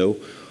technology, though,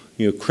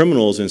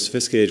 criminals and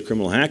sophisticated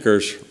criminal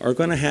hackers are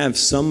going to have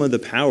some of the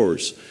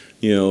powers,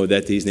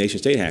 that these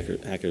nation-state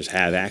hackers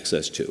have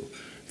access to.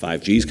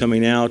 5G's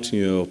coming out,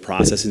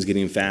 processing's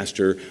getting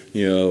faster,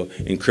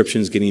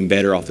 encryption's getting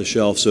better off the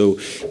shelf. So,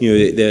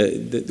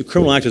 the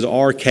criminal actors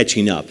are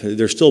catching up.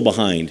 They're still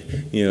behind,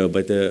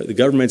 but the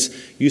governments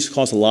used to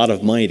cost a lot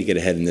of money to get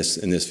ahead in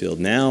this field.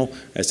 Now,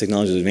 as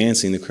technology is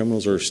advancing, the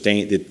criminals are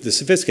staying, the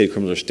sophisticated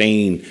criminals are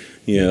staying,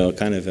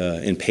 kind of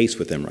in pace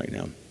with them right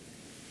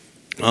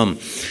now.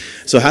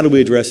 So how do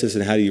we address this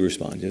and how do you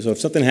respond? So if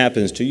something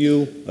happens to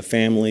you, a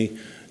family,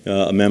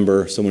 a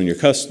member, someone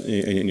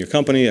in your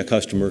company, a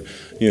customer,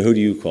 who do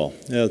you call?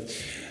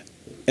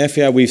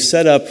 FBI, we've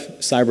set up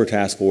cyber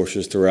task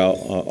forces throughout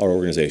our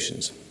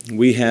organizations.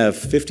 We have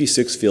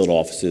 56 field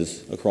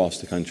offices across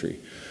the country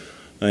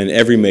in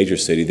every major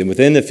city. Then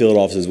within the field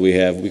offices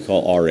we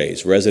call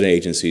RAs, resident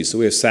agencies, so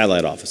we have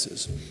satellite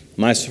offices.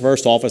 My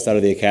first office out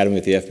of the academy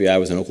at the FBI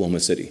was in Oklahoma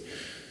City.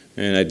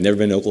 And I'd never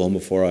been to Oklahoma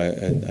before.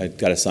 I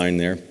got assigned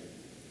there.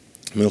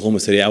 In Oklahoma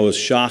City, I was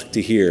shocked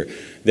to hear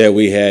that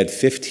we had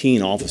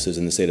 15 offices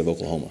in the state of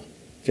Oklahoma.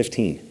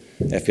 15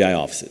 FBI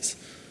offices.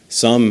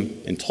 Some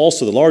in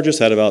Tulsa, the largest,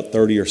 had about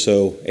 30 or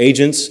so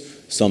agents.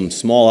 Some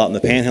small out in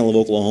the panhandle of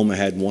Oklahoma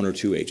had 1 or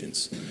 2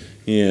 agents.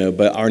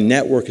 But our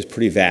network is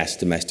pretty vast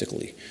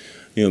domestically.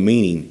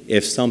 Meaning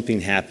if something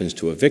happens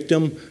to a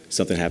victim,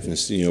 something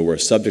happens, where a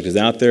subject is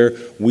out there,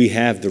 we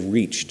have the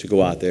reach to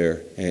go out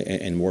there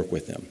and work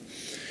with them.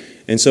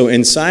 And so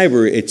in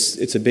cyber,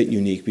 it's a bit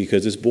unique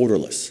because it's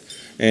borderless.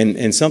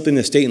 And something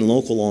the state and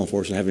local law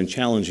enforcement have been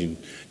challenging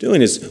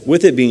doing is,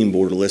 with it being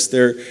borderless,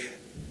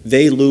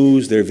 they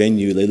lose their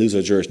venue, they lose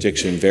their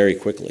jurisdiction very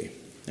quickly.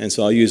 And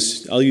so I'll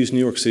use New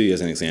York City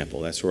as an example.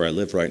 That's where I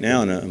live right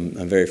now, and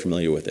I'm very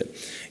familiar with it.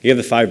 You have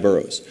the 5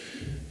 boroughs.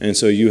 And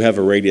so you have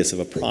a radius of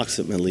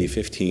approximately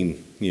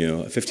 15, a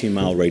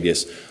 15-mile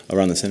radius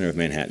around the center of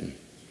Manhattan.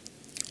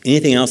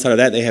 Anything outside of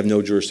that, they have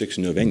no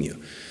jurisdiction, no venue.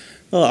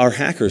 Well, our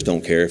hackers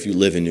don't care if you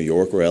live in New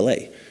York or LA.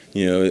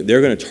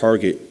 They're going to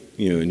target,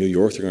 New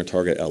York, they're going to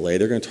target LA,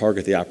 they're going to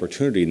target the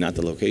opportunity, not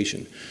the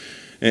location.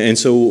 And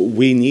so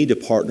we need to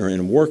partner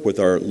and work with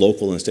our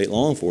local and state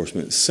law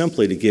enforcement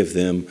simply to give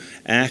them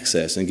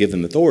access and give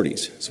them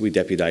authorities. So we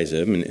deputize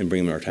them and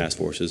bring them in our task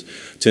forces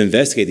to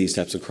investigate these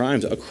types of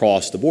crimes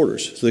across the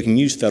borders. So they can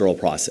use federal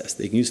process,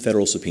 they can use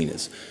federal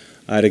subpoenas.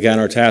 I had a guy in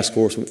our task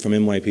force from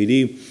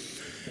NYPD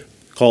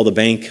called a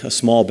bank, a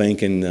small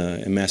bank in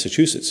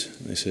Massachusetts.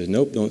 They said,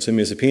 nope, don't send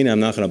me a subpoena.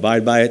 I'm not going to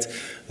abide by it.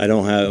 We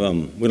don't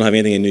have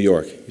anything in New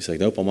York. He's like,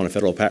 nope, I'm on a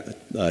federal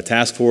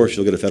task force.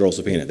 You'll get a federal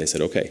subpoena. They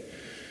said, okay.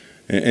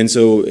 And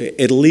so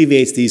it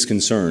alleviates these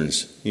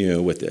concerns,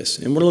 with this.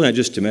 And we're looking at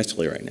just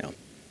domestically right now.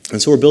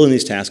 And so we're building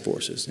these task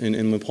forces. And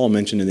when Paul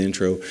mentioned in the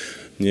intro,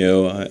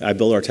 I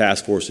built our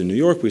task force in New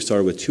York. We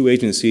started with 2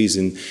 agencies,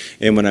 and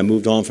when I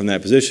moved on from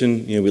that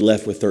position, we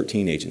left with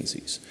 13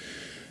 agencies.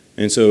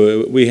 And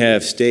so we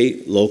have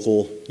state,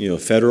 local,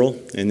 federal,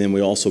 and then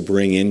we also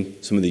bring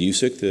in some of the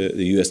USIC,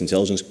 the U.S.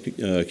 intelligence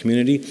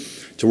community,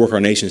 to work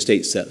our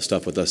nation-state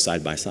stuff with us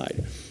side by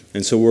side.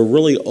 And so we're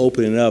really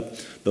opening up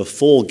the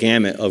full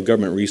gamut of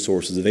government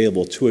resources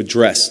available to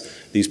address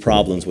these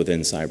problems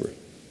within cyber.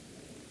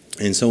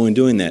 And so in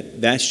doing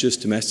that, that's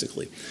just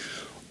domestically.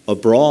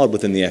 Abroad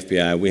within the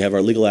FBI, we have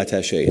our legal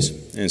attaches.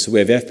 And so we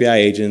have FBI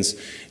agents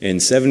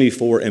in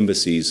 74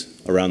 embassies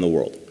around the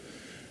world.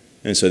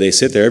 And so they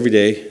sit there every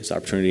day. It's an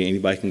opportunity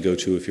anybody can go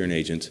to if you're an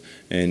agent,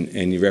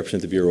 and you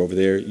represent the Bureau over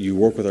there. You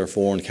work with our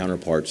foreign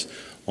counterparts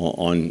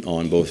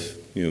on both,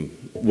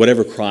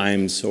 whatever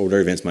crimes or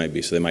whatever events might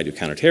be. So they might do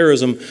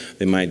counterterrorism,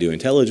 they might do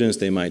intelligence,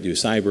 they might do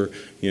cyber,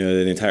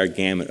 the entire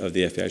gamut of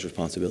the FBI's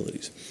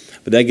responsibilities.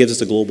 But that gives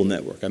us a global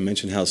network. I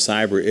mentioned how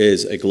cyber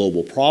is a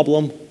global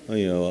problem,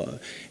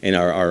 and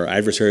our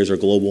adversaries are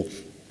global.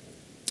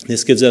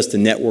 This gives us the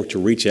network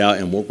to reach out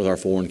and work with our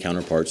foreign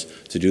counterparts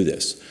to do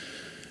this.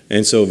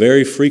 And so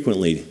very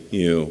frequently,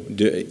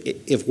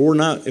 if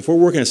we're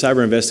working a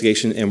cyber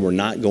investigation and we're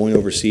not going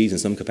overseas in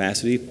some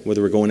capacity,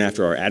 whether we're going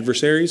after our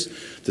adversaries,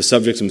 the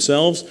subjects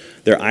themselves,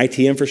 their IT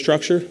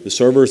infrastructure, the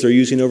servers they're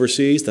using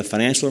overseas, the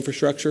financial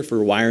infrastructure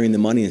for wiring the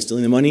money and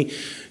stealing the money,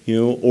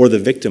 or the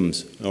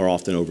victims are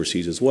often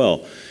overseas as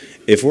well.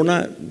 If we're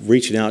not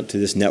reaching out to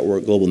this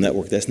network, global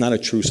network, that's not a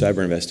true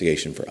cyber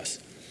investigation for us.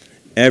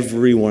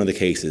 Every one of the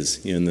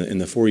cases, in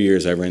the 4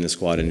 years I ran the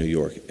squad in New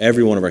York,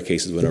 every one of our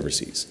cases went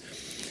overseas.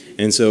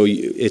 And so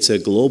it's a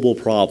global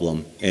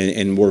problem,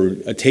 and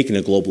we're taking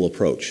a global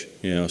approach.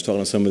 I was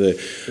talking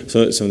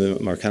to some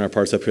of our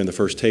counterparts up here in the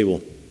first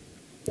table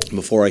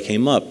before I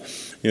came up.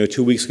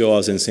 2 weeks ago I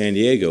was in San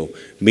Diego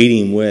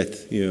meeting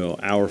with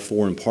our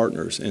foreign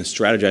partners and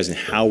strategizing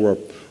how we're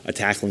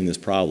tackling this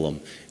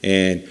problem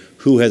and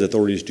who has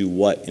authority to do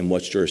what in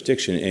which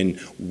jurisdiction, and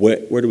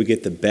where do we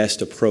get the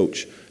best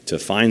approach to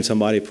find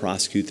somebody,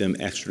 prosecute them,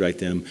 extradite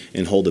them,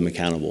 and hold them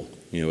accountable.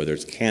 Whether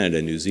it's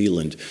Canada, New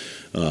Zealand,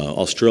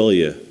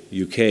 Australia,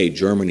 UK,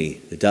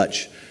 Germany, the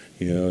Dutch.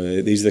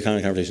 These are the kind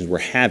of conversations we're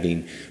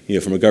having,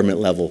 from a government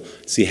level,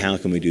 to see how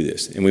can we do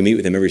this. And we meet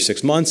with them every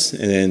 6 months,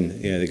 and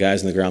then the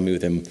guys on the ground meet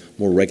with them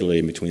more regularly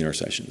in between our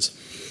sessions.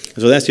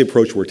 So that's the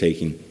approach we're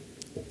taking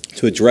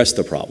to address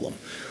the problem.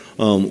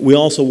 We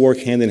also work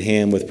hand in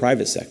hand with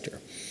private sector.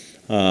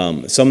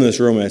 Some in this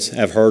room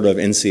have heard of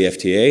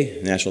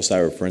NCFTA, National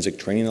Cyber Forensic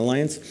Training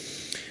Alliance.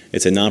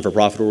 It's a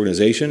non-for-profit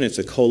organization. It's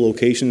a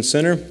co-location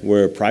center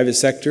where private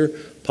sector,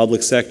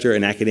 public sector,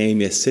 and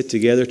academia sit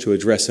together to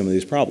address some of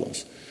these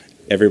problems.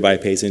 Everybody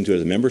pays into it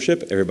as a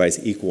membership. Everybody's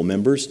equal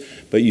members.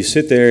 But you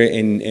sit there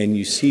and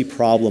you see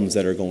problems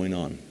that are going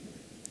on.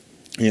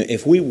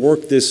 If we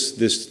work this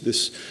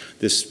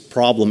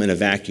problem in a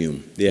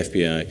vacuum, the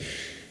FBI,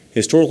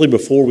 historically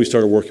before we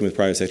started working with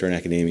private sector and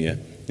academia,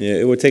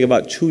 it would take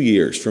about 2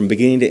 years from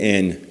beginning to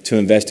end to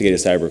investigate a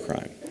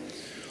cybercrime.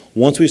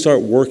 Once we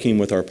start working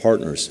with our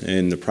partners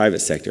in the private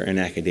sector and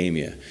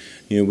academia,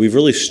 we've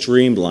really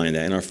streamlined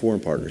that, and our foreign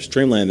partners,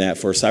 streamlined that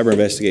for a cyber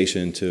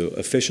investigation to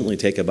efficiently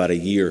take about a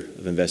year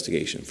of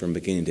investigation from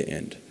beginning to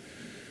end.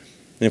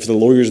 And for the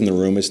lawyers in the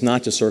room, it's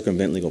not to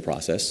circumvent legal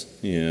process.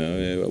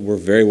 We're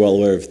very well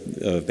aware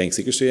of Bank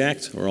Secrecy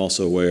Act. We're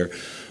also aware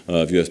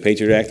of U.S.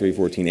 Patriot Act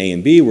 314A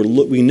and B.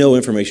 We know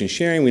information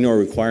sharing, we know our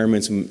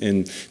requirements,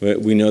 and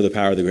we know the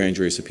power of the grand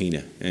jury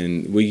subpoena.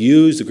 And we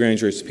use the grand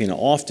jury subpoena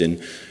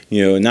often,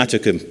 not to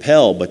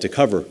compel, but to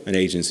cover an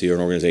agency or an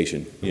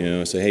organization.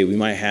 Say, hey, we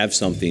might have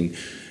something,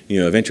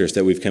 of interest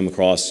that we've come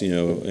across,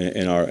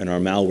 in our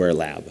malware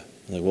lab.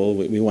 Like, well,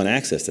 we want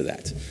access to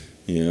that.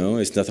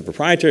 It's nothing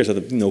proprietary,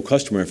 it's no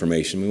customer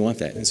information. We want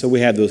that. And so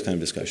we have those kind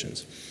of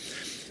discussions.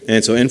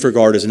 And so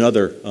InfraGard is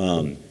another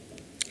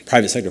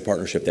private sector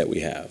partnership that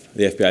we have.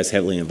 The FBI is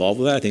heavily involved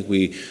with that. I think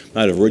we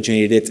might have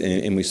originated it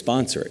and we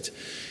sponsor it.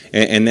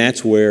 And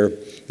that's where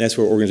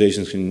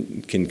organizations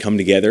can come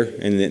together,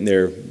 and then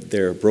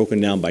they're broken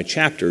down by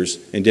chapters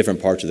in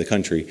different parts of the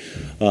country.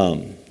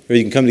 Where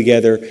you can come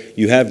together,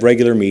 you have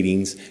regular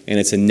meetings, and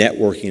it's a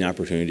networking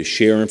opportunity to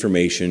share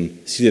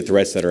information, see the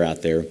threats that are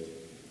out there.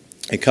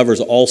 It covers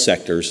all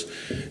sectors,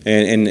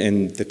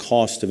 and the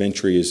cost of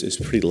entry is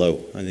pretty low.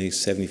 I think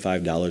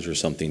 $75 or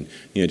something,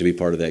 to be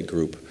part of that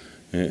group.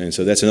 And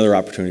so that's another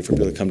opportunity for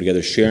people to come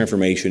together, share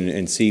information,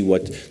 and see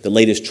what the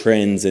latest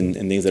trends and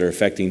things that are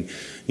affecting,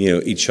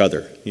 each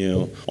other.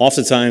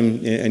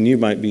 Oftentimes, and you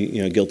might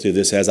be, guilty of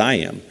this as I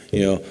am.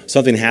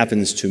 Something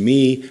happens to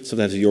me,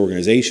 sometimes to your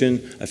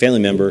organization, a family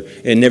member,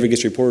 and it never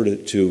gets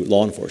reported to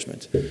law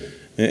enforcement.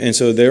 And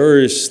so there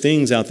is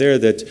things out there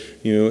that,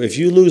 if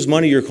you lose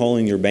money, you're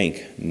calling your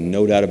bank,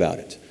 no doubt about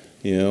it.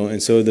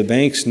 And so the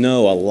banks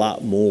know a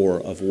lot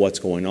more of what's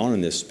going on in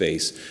this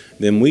space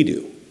than we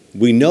do.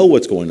 We know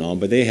what's going on,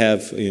 but they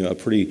have a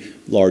pretty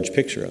large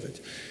picture of it.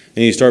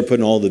 And you start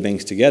putting all the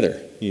banks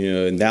together,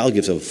 and that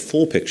gives a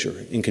full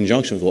picture in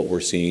conjunction with what we're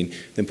seeing,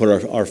 then put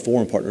our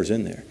foreign partners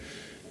in there.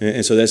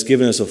 And so that's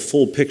given us a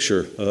full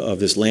picture of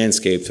this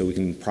landscape so we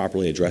can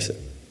properly address it.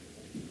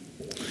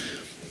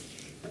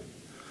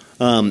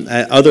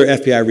 Other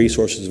FBI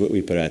resources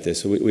we put at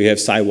this. So we have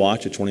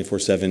CyWatch, a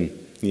 24/7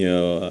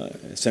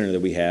 center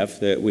that we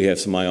have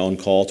somebody on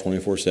call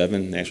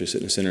 24/7, actually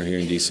sitting in the center here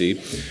in DC,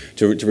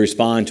 to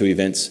respond to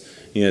events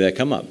that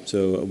come up.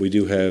 So we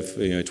do have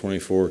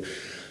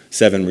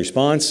 24/7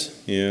 response.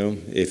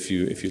 If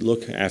you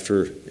look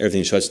after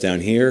everything shuts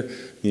down here,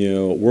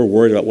 we're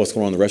worried about what's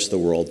going on in the rest of the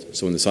world.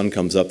 So when the sun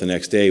comes up the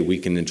next day, we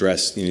can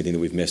address anything that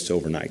we've missed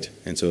overnight.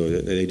 And so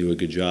they do a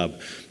good job,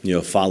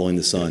 following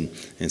the sun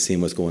and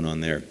seeing what's going on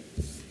there.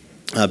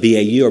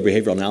 BAU, or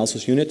Behavioral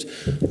Analysis Unit,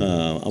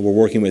 we're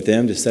working with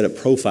them to set up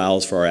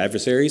profiles for our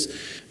adversaries.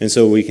 And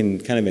so we can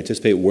kind of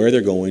anticipate where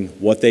they're going,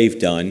 what they've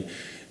done,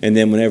 and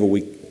then whenever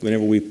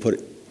we put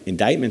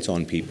indictments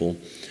on people,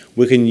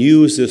 we can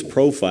use this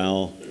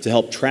profile to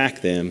help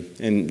track them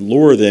and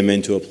lure them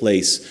into a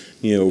place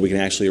where we can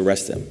actually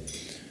arrest them.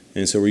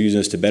 And so we're using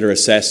this to better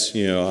assess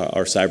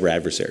our cyber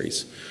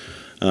adversaries.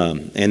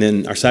 And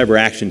then our cyber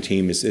action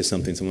team is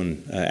something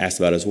someone asked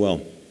about as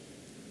well.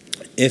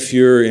 If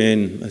you're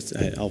in,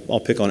 I'll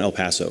pick on El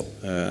Paso.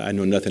 I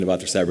know nothing about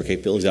their cyber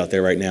capabilities out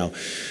there right now.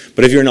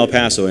 But if you're in El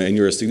Paso and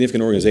you're a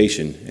significant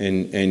organization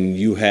and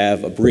you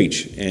have a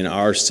breach and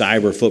our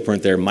cyber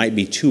footprint there might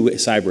be 2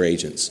 cyber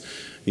agents,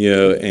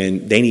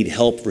 and they need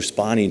help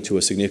responding to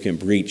a significant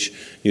breach,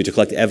 to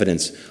collect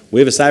evidence,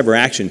 we have a cyber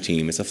action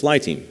team. It's a fly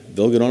team.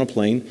 They'll get on a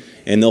plane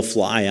and they'll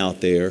fly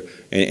out there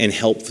and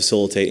help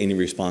facilitate any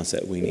response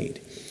that we need.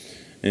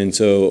 And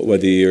so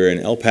whether you're in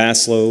El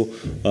Paso,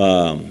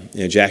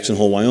 Jackson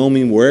Hole,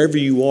 Wyoming, wherever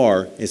you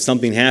are, if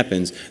something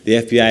happens, the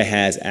FBI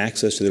has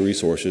access to the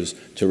resources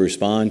to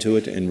respond to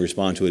it and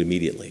respond to it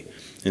immediately.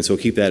 And so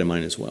keep that in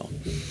mind as well.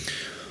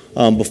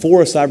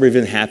 Before a cyber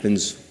event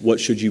happens, what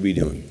should you be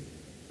doing?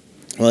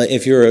 Well,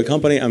 if you're a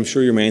company, I'm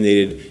sure you're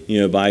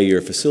mandated, by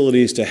your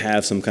facilities to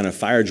have some kind of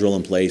fire drill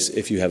in place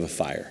if you have a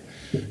fire.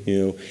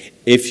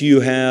 If you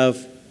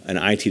have an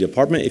IT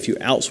department, if you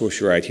outsource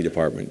your IT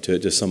department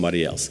to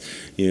somebody else,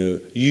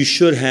 you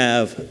should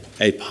have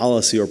a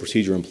policy or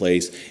procedure in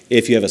place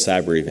if you have a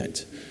cyber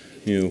event.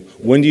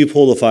 When do you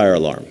pull the fire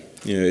alarm?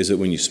 Is it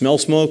when you smell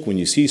smoke, when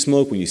you see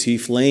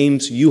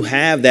flames? You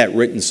have that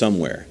written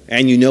somewhere,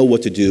 and you know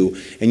what to do,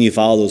 and you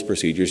follow those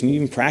procedures, and you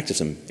even practice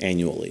them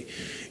annually.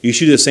 You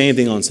should do the same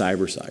thing on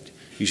cyber side.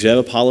 You should have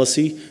a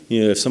policy.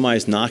 If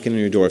somebody's knocking on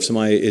your door, if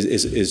somebody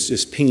is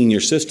just pinging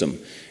your system,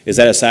 is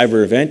that a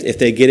cyber event? If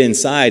they get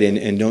inside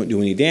and don't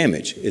do any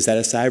damage, is that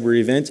a cyber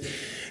event?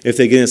 If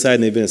they get inside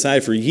and they've been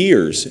inside for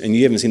years and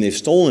you haven't seen they've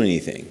stolen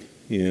anything,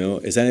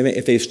 is that an event?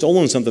 If they've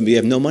stolen something but you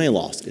have no money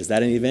lost, is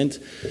that an event?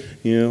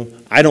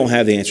 I don't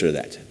have the answer to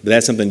that, but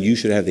that's something you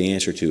should have the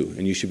answer to,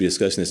 and you should be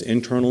discussing this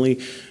internally,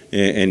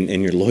 and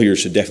your lawyers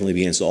should definitely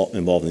be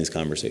involved in these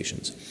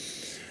conversations.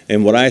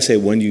 And what I say,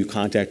 when do you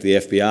contact the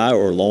FBI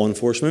or law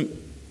enforcement?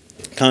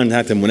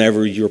 Contact them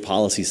whenever your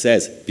policy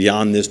says,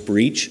 beyond this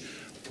breach,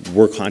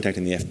 we're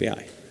contacting the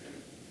FBI.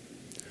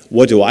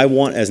 What do I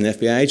want as an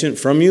FBI agent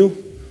from you?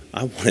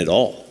 I want it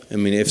all. I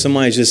mean, if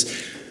somebody's just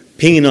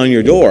pinging on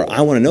your door,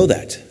 I want to know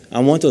that. I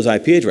want those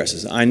IP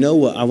addresses. I want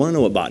to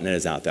know what botnet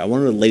is out there. I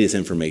want to know the latest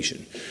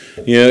information.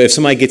 If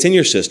somebody gets in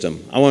your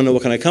system, I want to know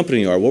what kind of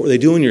company you are. What were they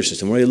doing in your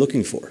system? What are they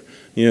looking for?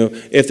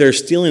 If they're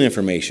stealing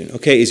information,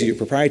 okay, is it your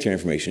proprietary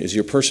information? Is it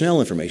your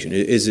personnel information?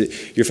 Is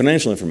it your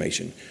financial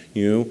information?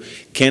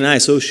 Can I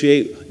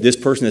associate this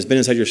person that's been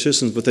inside your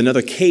systems with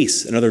another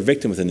case, another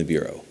victim within the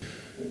Bureau?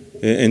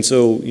 And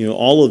so,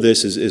 all of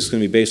this is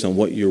going to be based on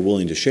what you're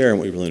willing to share and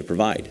what you're willing to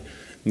provide.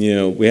 We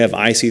have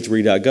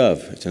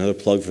IC3.gov. It's another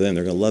plug for them.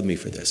 They're going to love me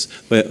for this.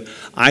 But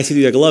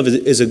IC3.gov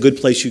is a good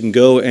place you can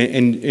go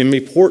and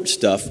report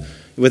stuff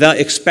without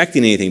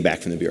expecting anything back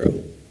from the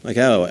Bureau. Like,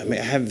 oh, I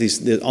have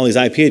all these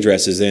IP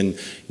addresses, and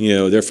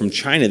they're from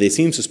China. They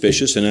seem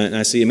suspicious, and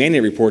I see a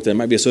mandate report that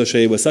might be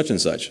associated with such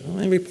and such.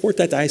 Well, I report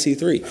that to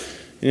IC3.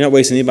 You're not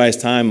wasting anybody's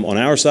time on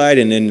our side,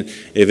 and then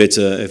if it's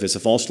a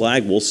false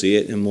flag, we'll see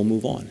it and we'll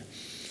move on.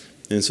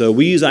 And so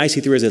we use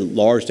IC3 as a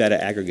large data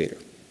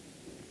aggregator.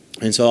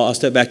 And so I'll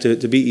step back to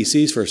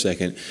BECs for a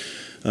second.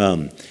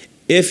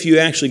 If you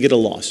actually get a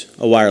loss,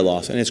 a wire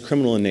loss, and it's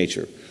criminal in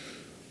nature,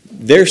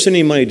 they're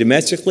sending money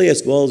domestically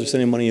as well as they're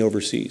sending money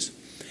overseas.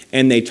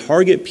 And they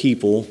target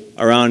people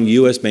around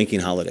U.S. banking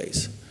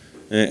holidays.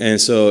 And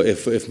so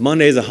if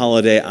Monday is a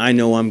holiday, I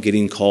know I'm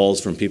getting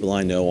calls from people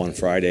I know on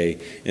Friday,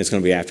 and it's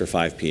going to be after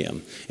 5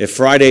 p.m. If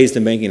Friday is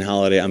the banking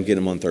holiday, I'm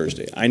getting them on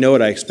Thursday. I know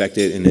what I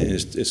expected, and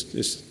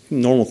it's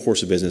normal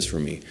course of business for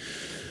me.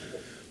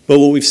 But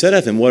what we've set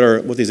up and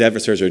what these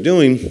adversaries are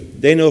doing,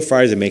 they know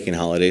Friday's a banking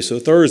holiday, so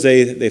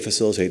Thursday they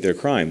facilitate their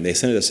crime. They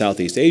send it to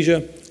Southeast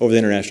Asia over the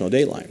international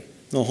date line.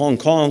 Now, Hong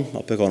Kong,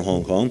 I'll pick on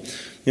Hong Kong,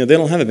 they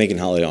don't have a banking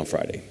holiday on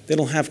Friday. They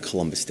don't have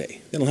Columbus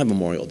Day. They don't have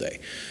Memorial Day.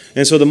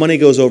 And so the money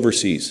goes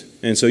overseas.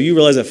 And so you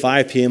realize at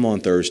 5 p.m. on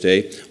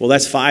Thursday, well,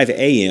 that's 5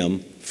 a.m.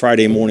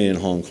 Friday morning in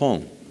Hong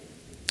Kong.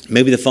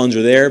 Maybe the funds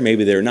are there,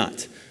 maybe they're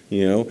not,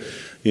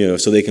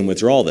 so they can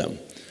withdraw them.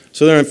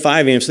 So they're at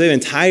 5 a.m., so they have an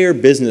entire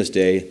business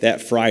day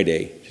that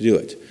Friday to do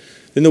it.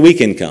 Then the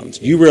weekend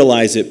comes. You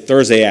realize that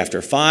Thursday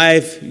after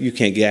 5, you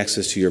can't get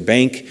access to your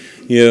bank,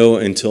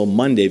 until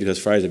Monday because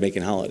Friday's a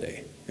banking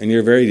holiday. And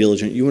you're very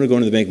diligent. You want to go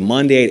into the bank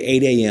Monday at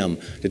 8 a.m.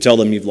 to tell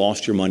them you've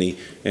lost your money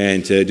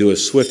and to do a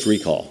swift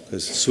recall,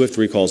 because swift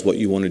recall is what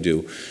you want to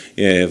do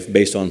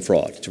based on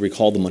fraud, to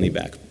recall the money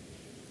back.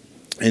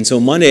 And so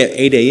Monday at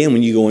 8 a.m.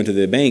 when you go into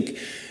the bank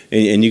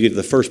and you get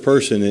the first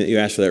person that you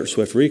ask for that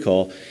swift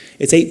recall,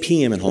 it's 8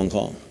 p.m. in Hong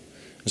Kong.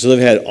 So they've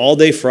had all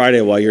day Friday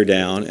while you're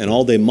down and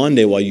all day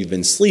Monday while you've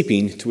been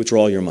sleeping to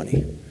withdraw your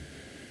money.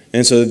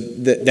 And so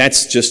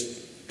that's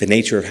just the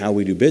nature of how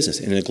we do business.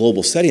 In a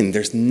global setting,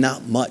 there's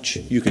not much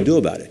you can do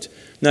about it.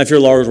 Now, if you're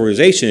a large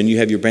organization and you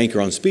have your banker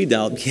on speed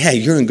dial, yeah,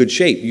 you're in good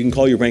shape. You can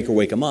call your banker,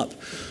 wake them up.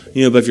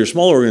 But if you're a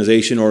small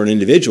organization or an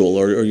individual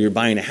or you're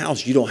buying a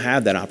house, you don't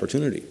have that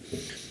opportunity.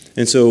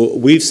 And so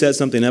we've set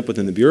something up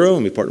within the Bureau,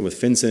 and we partnered with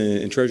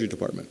FinCEN and Treasury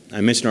Department. I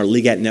mentioned our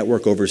LEGAT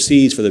network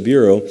overseas for the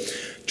Bureau.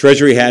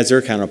 Treasury has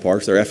their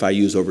counterparts, their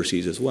FIUs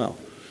overseas as well.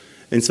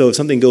 And so if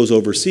something goes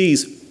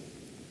overseas,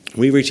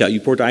 we reach out. You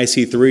report to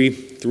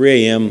IC3,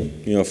 3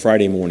 a.m.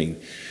 Friday morning.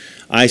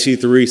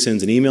 IC3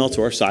 sends an email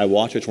to our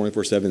Watch, our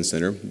 24/7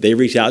 center. They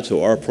reach out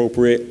to our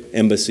appropriate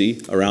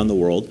embassy around the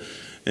world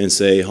and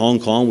say, Hong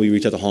Kong, we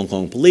reach out to Hong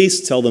Kong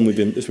police, tell them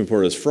this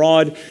reported as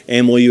fraud,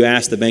 and will you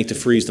ask the bank to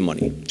freeze the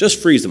money?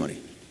 Just freeze the money.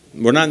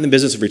 We're not in the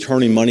business of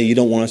returning money. You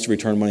don't want us to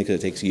return money because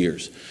it takes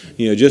years.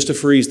 Just to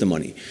freeze the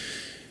money.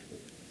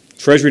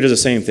 Treasury does the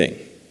same thing.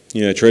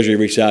 Treasury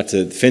reached out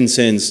to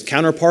FinCEN's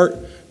counterpart,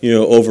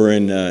 over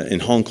in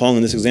Hong Kong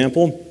in this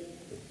example.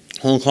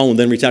 Hong Kong will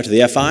then reach out to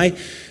the FI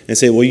and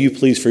say, will you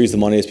please freeze the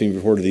money that's being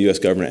reported to the U.S.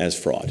 government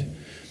as fraud?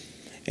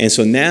 And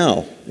so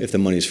now, if the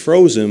money is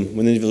frozen,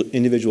 when the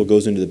individual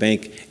goes into the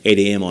bank 8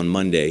 a.m. on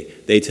Monday,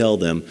 they tell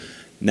them,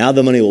 now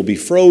the money will be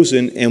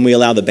frozen, and we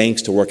allow the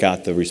banks to work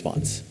out the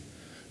response.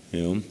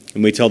 And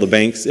we tell the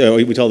banks,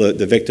 we tell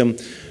the victim,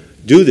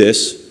 do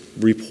this,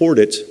 report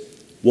it,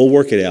 we'll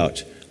work it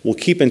out. We'll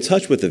keep in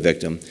touch with the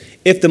victim.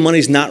 If the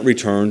money's not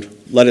returned,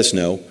 let us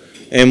know,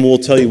 and we'll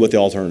tell you what the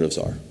alternatives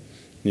are.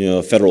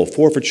 Federal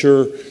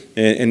forfeiture,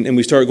 and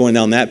we start going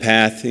down that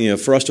path.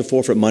 For us to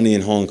forfeit money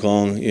in Hong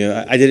Kong,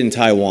 I did it in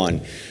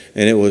Taiwan,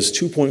 and it was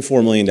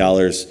 $2.4 million,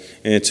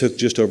 and it took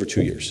just over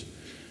 2 years.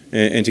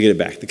 And to get it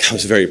back. The guy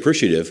was very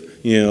appreciative,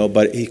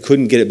 but he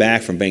couldn't get it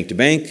back from bank to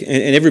bank,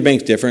 and every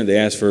bank's different. They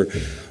ask for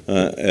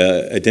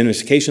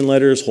identification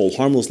letters, hold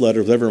harmless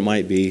letters, whatever it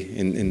might be,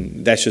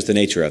 and that's just the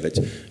nature of it.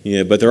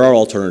 But there are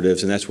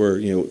alternatives, and that's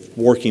where,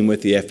 working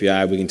with the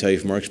FBI, we can tell you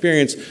from our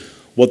experience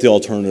what the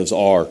alternatives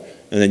are,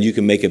 and then you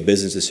can make a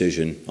business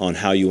decision on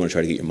how you want to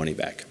try to get your money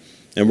back.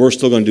 And we're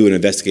still going to do an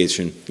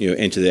investigation,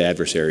 into the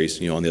adversaries,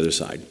 on the other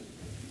side.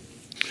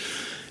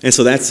 And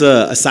so that's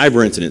a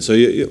cyber incident. So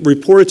you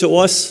report it to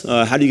us.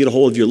 How do you get a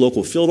hold of your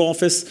local field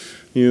office?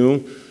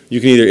 You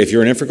can either, if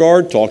you're an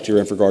InfraGard, talk to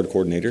your InfraGard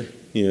coordinator.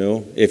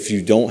 If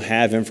you don't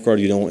have InfraGard,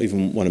 you don't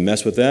even want to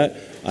mess with that.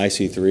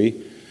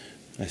 IC3.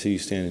 I see you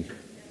standing.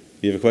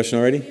 You have a question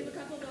already? We have a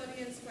couple of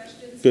audience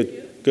questions.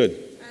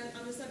 Good.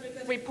 On the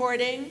subject of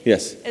reporting.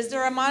 Yes. Is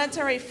there a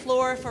monetary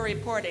floor for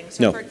reporting?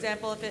 So, no. For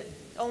example, if it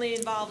only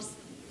involves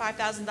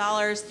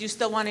 $5,000, do you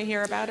still want to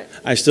hear about it?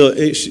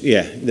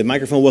 Yeah, the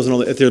microphone wasn't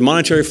on. If there's a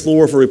monetary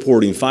floor for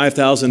reporting,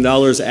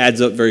 $5,000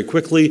 adds up very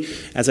quickly.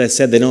 As I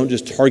said, they don't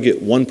just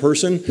target one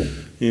person.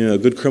 A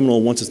good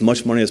criminal wants as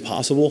much money as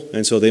possible,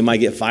 and so they might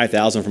get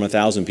 $5,000 from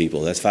 1,000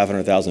 people. That's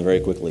 $500,000 very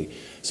quickly.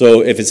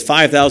 So if it's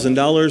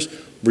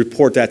 $5,000,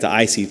 report that to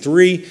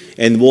IC3,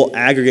 and we'll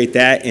aggregate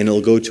that, and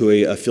it'll go to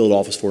a field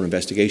office for an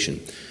investigation.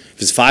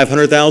 If it's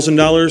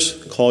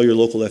 $500,000, call your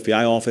local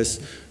FBI office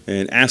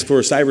and ask for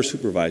a cyber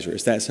supervisor.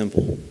 It's that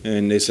simple.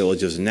 And they say, well,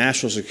 just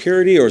national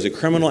security or is it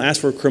criminal?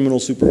 Ask for a criminal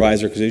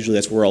supervisor because usually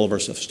that's where all of our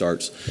stuff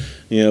starts.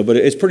 But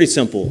it's pretty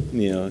simple,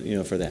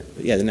 for that.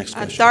 But yeah, the next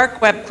question. A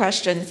dark web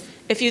question.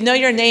 If you know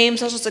your name,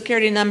 social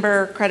security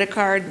number, credit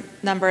card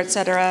number,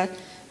 etc.,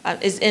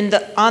 is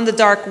on the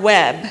dark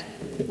web,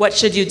 what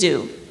should you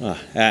do?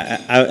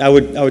 I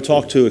would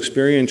talk to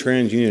Experian,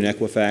 TransUnion,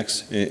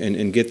 Equifax,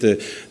 and get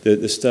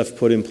the stuff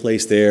put in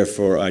place there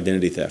for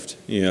identity theft.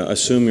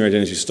 Assume your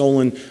identity is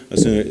stolen.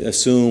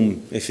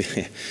 Assume if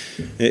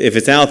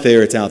it's out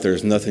there, it's out there.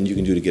 There's nothing you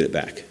can do to get it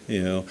back.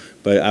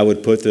 But I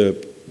would put the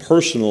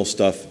personal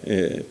stuff,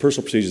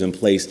 personal procedures in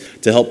place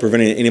to help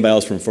prevent anybody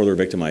else from further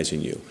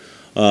victimizing you.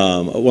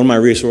 One of my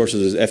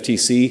resources is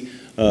FTC,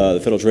 the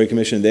Federal Trade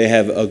Commission. They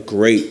have a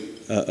great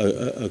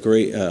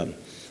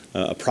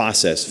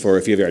process for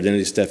if you have your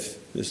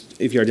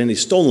identity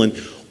stolen,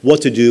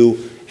 what to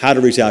do, how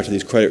to reach out to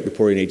these credit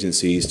reporting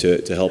agencies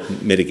to help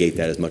mitigate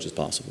that as much as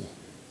possible.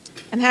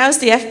 And how is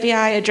the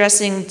FBI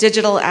addressing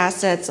digital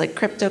assets like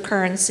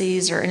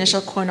cryptocurrencies or initial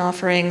coin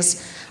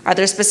offerings? Are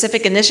there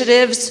specific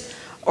initiatives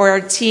or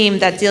a team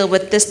that deal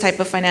with this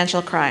type of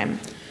financial crime?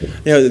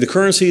 The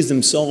currencies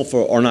themselves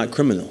are not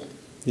criminal.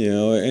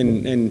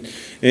 and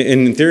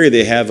in theory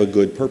they have a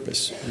good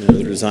purpose.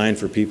 They're designed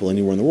for people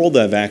anywhere in the world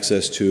that have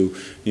access to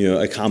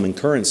a common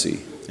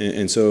currency.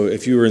 And so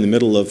if you were in the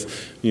middle of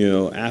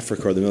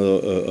Africa or the middle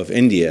of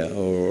India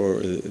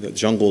or the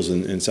jungles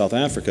in South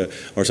Africa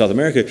or South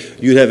America,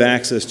 you'd have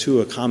access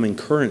to a common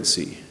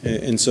currency.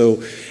 And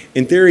so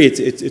in theory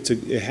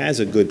it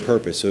has a good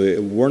purpose. So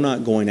we're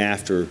not going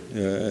after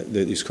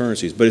these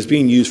currencies, but it's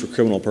being used for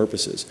criminal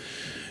purposes.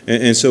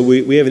 And so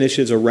we have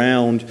initiatives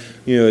around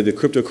the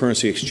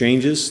cryptocurrency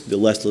exchanges, the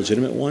less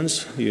legitimate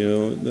ones.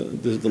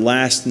 The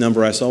last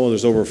number I saw,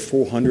 there's over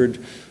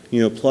 400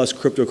 plus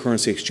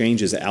cryptocurrency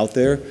exchanges out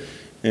there.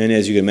 And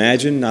as you can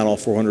imagine, not all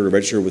 400 are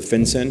registered with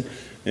FinCEN,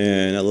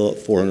 and a little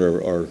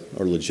 400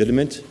 are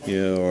legitimate,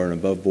 or an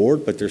above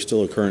board, but they're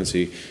still a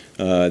currency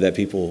that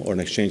people, or an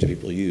exchange that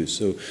people use.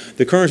 So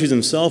the currencies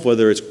themselves,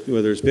 whether it's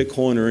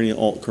Bitcoin or any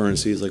alt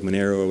currencies like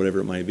Monero or whatever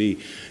it might be,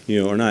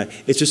 or not,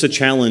 it's just a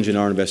challenge in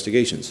our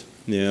investigations.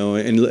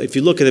 And if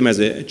you look at them as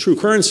a true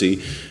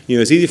currency,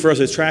 it's easy for us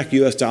to track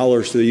U.S.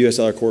 dollars through the U.S.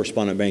 dollar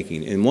correspondent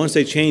banking. And once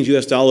they change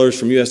U.S. dollars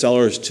from U.S.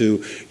 dollars to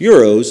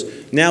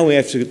euros, now we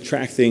have to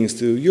track things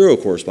through euro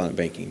correspondent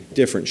banking.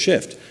 Different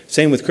shift.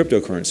 Same with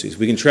cryptocurrencies.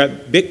 We can track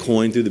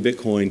Bitcoin through the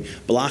Bitcoin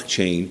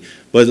blockchain,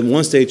 but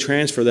once they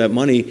transfer that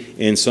money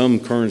in some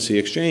currency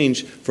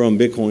exchange from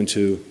Bitcoin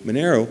to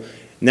Monero,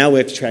 now we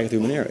have to track it through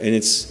Monero. And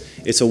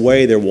it's a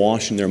way they're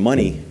washing their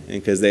money,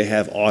 because they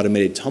have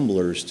automated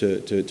tumblers to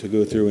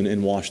go through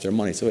and wash their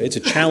money. So it's a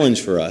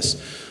challenge for us.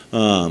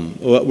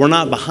 We're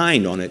not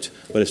behind on it,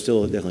 but it's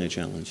still definitely a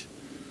challenge.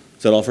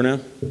 Is that all for now?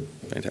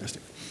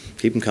 Fantastic.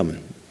 Keep them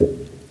coming.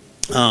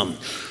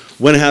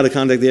 When and how to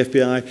contact the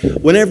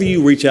FBI? Whenever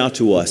you reach out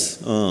to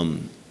us,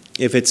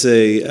 if it's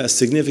a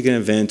significant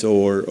event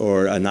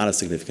or not a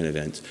significant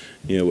event,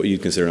 what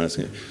you'd consider not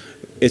significant,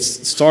 it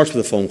starts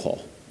with a phone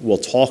call. We'll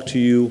talk to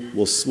you.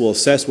 We'll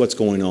assess what's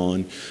going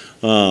on.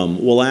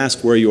 We'll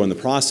ask where you are in the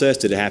process.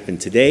 Did it happen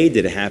today?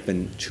 Did it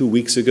happen 2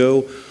 weeks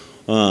ago?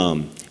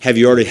 Have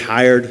you already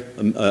hired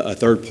a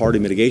third-party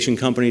mitigation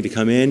company to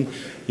come in?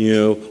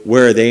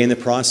 Where are they in the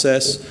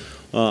process?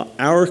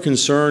 Our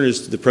concern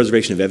is the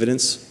preservation of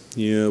evidence.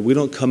 We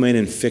don't come in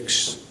and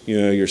fix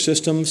your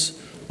systems.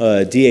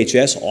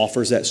 DHS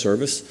offers that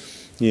service,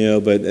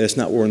 but that's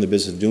not what we're in the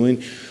business of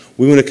doing.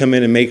 We want to come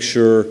in and make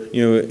sure,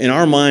 in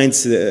our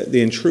minds,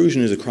 the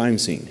intrusion is a crime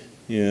scene.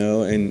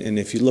 And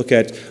if you look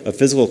at a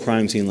physical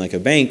crime scene like a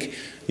bank,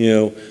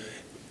 do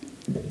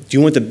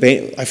you want the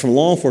bank, from a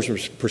law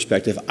enforcement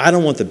perspective, I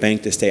don't want the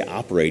bank to stay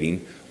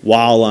operating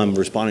while I'm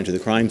responding to the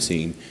crime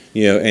scene,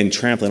 and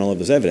trampling all of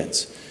this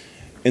evidence.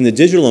 In the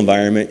digital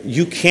environment,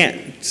 you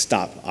can't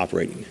stop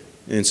operating.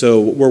 And so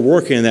we're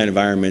working in that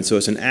environment, so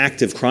it's an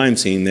active crime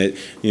scene that,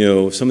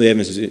 some of the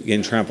evidence is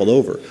getting trampled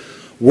over.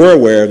 We're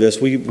aware of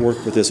this. We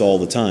work with this all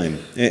the time.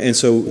 And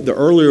so the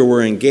earlier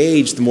we're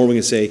engaged, the more we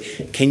can say,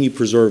 can you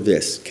preserve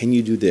this? Can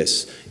you do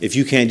this? If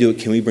you can't do it,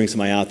 can we bring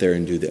somebody out there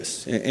and do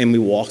this? And we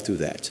walk through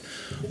that.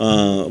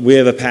 We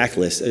have a pack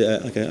list,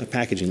 like a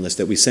packaging list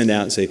that we send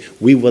out and say,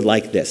 we would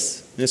like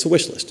this. And it's a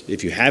wish list.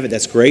 If you have it,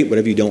 that's great.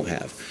 Whatever you don't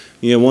have.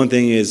 One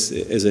thing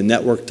is a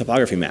network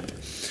topography map.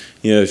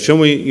 Show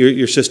me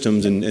your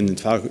systems and the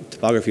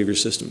topography of your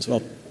systems.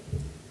 Well,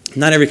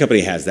 not every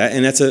company has that,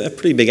 and that's a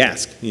pretty big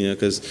ask,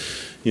 because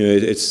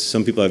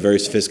some people have very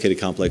sophisticated,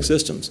 complex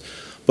systems.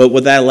 But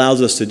what that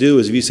allows us to do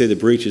is, if you say the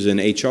breach is in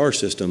HR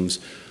systems,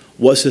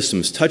 what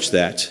systems touch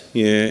that,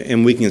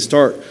 and we can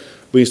start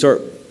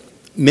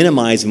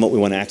minimizing what we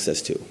want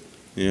access to.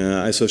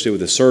 I associate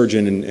with a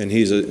surgeon, and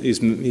he's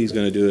going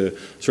to do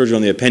a surgery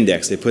on the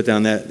appendix. They put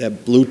down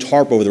that blue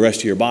tarp over the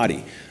rest of your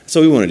body. That's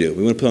what we want to do.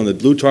 We want to put on the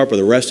blue tarp for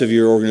the rest of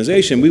your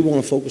organization. We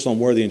want to focus on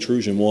where the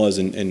intrusion was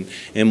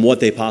and what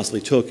they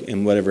possibly took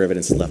and whatever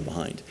evidence is left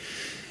behind.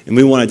 And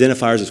we want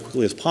identifiers as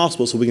quickly as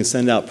possible so we can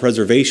send out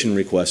preservation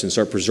requests and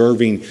start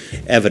preserving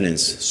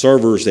evidence,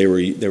 servers that were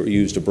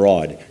used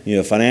abroad,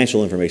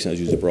 financial information that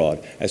was used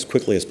abroad as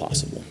quickly as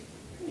possible.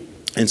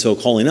 And so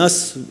calling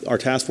us, our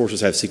task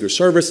forces have Secret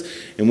Service,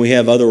 and we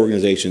have other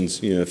organizations,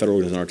 federal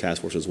organizations in our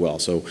task force as well.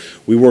 So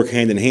we work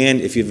hand in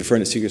hand. If you have a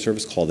friend at Secret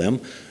Service, call them,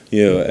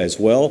 as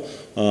well.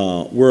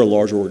 We're a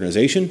large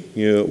organization.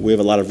 We have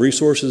a lot of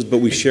resources, but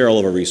we share all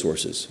of our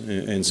resources.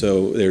 And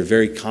so they're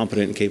very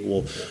competent and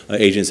capable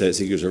agents at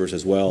Secret Service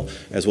as well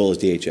as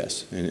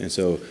DHS. And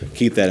so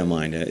keep that in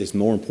mind. It's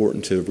more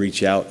important to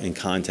reach out and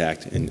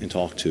contact and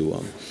talk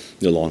to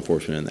the law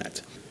enforcement in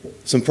that.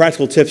 Some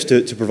practical tips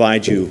to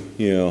provide you,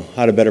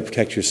 how to better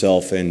protect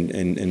yourself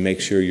and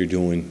make sure you're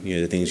doing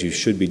the things you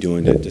should be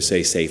doing to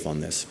stay safe on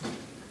this.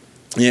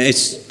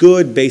 It's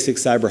good basic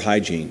cyber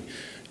hygiene.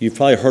 You've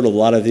probably heard a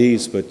lot of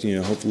these, but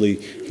hopefully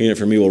hearing it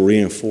from me will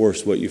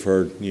reinforce what you've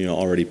heard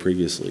already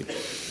previously.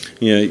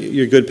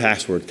 Your good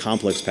password,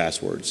 complex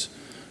passwords.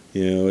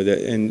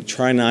 And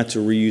try not to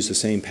reuse the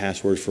same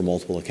password for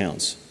multiple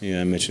accounts.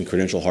 I mentioned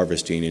credential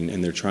harvesting,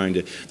 and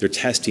they're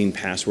testing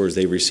passwords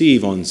they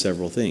receive on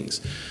several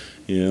things.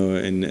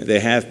 and they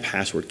have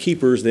password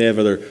keepers. They have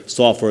other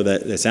software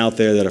that's out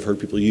there that I've heard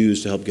people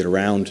use to help get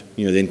around,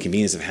 the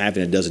inconvenience of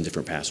having a dozen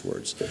different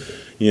passwords.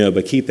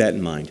 But keep that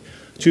in mind.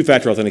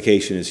 Two-factor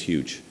authentication is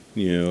huge.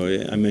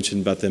 I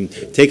mentioned about them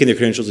taking their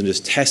credentials and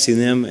just testing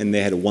them, and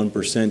they had a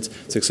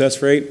 1%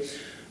 success rate.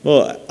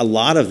 Well, a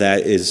lot of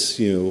that is,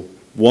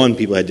 one,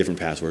 people had different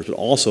passwords, but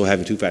also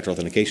having two-factor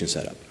authentication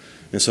set up.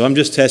 And so I'm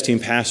just testing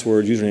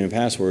passwords, username and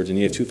passwords, and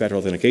you have two-factor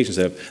authentication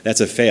set up.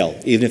 That's a fail,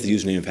 even if the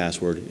username and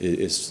password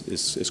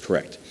is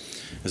correct.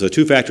 And so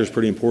two-factor is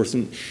pretty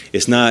important.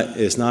 It's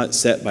not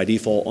set by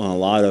default on a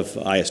lot of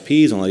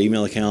ISPs, on a lot of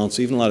email accounts.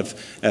 Even a lot of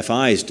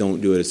FIs don't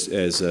do it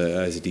as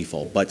a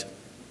default. But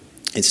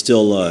it's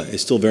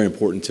still very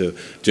important to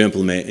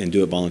implement and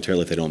do it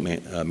voluntarily if they don't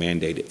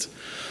mandate it.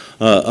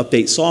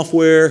 Update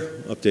software,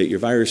 update your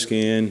virus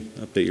scan,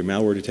 update your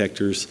malware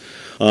detectors.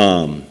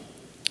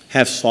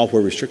 Have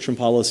software restriction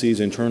policies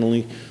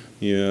internally.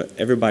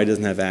 Everybody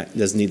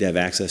doesn't need to have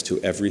access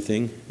to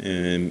everything,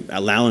 and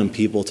allowing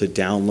people to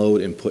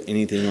download and put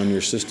anything on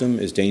your system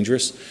is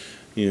dangerous.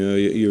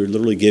 You're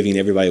literally giving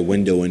everybody a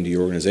window into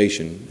your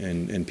organization,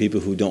 and people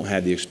who don't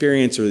have the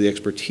experience or the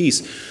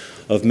expertise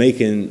of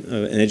making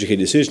an educated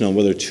decision on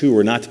whether to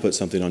or not to put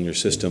something on your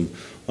system,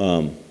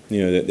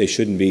 that they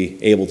shouldn't be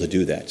able to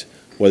do that.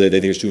 Whether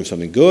they think it's doing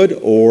something good,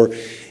 or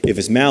if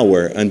it's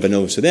malware,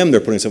 unbeknownst to them, they're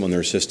putting something on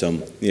their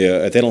system.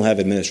 If they don't have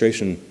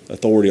administration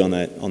authority on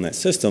that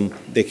system,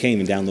 they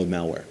can't even download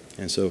malware.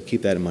 And so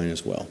keep that in mind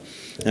as well.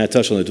 And I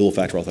touched on the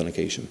dual-factor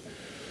authentication.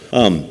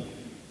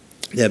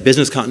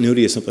 Business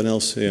continuity is something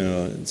else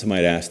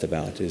somebody asked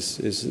about.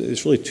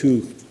 It's really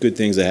two good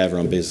things I have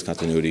around business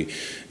continuity.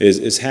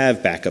 Is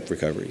have backup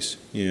recoveries.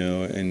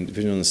 And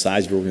depending on the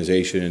size of your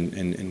organization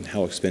and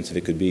how expensive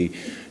it could be,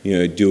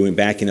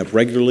 backing up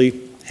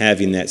regularly.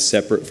 Having that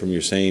separate from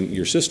your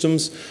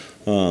systems.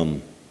 I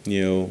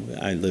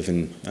live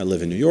in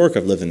New York.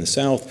 I've lived in the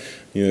South.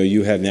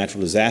 You have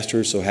natural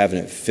disasters, so having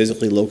it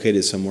physically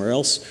located somewhere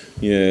else,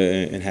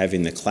 and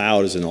having the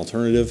cloud as an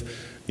alternative.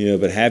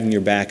 But having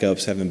your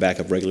backups, having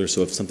backup regular,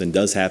 so if something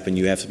does happen,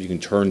 you have something you can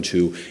turn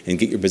to and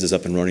get your business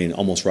up and running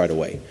almost right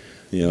away.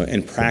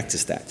 And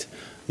practice that.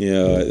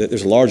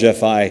 There's a large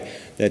FI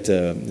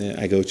that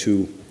I go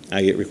to.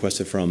 I get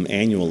requested from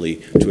annually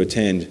to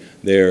attend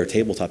their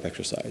tabletop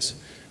exercise.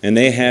 And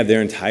they have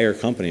their entire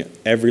company,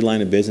 every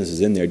line of business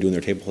is in there doing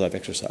their tabletop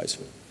exercise.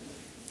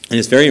 And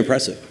it's very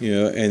impressive,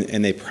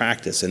 and they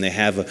practice, and they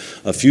have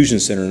a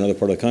fusion center in another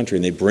part of the country,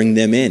 and they bring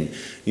them in,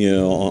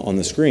 on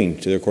the screen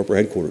to their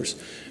corporate headquarters.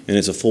 And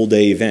it's a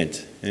full-day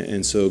event.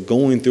 And so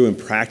going through and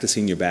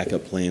practicing your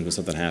backup plans when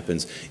something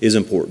happens is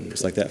important.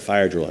 It's like that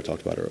fire drill I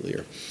talked about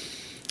earlier.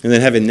 And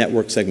then having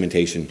network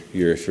segmentation for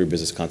your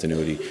business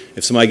continuity.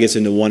 If somebody gets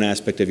into one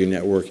aspect of your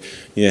network,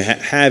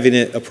 having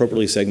it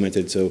appropriately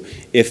segmented, so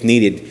if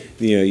needed,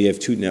 you have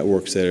two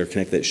networks that are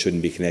connected that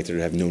shouldn't be connected or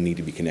have no need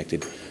to be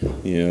connected.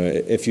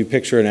 If you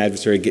picture an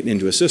adversary getting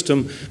into a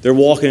system, they're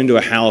walking into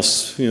a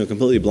house,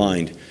 completely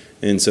blind.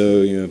 And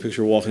so,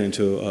 picture walking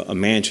into a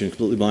mansion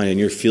completely blind, and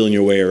you're feeling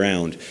your way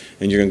around,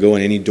 and you're going to go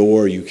in any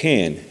door you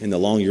can. And the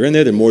longer you're in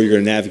there, the more you're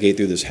going to navigate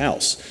through this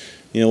house.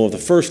 If the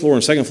first floor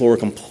and second floor are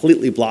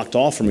completely blocked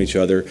off from each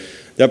other,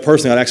 that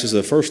person that got access to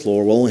the first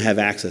floor will only have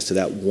access to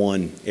that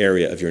one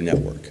area of your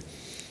network.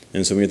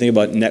 And so when you think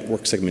about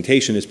network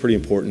segmentation, it's pretty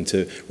important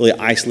to really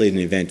isolate an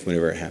event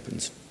whenever it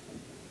happens.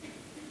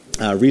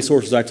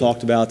 Resources I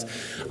talked about,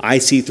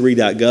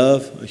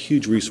 ic3.gov, a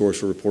huge resource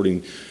for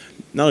reporting,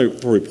 not only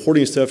for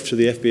reporting stuff to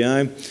the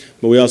FBI,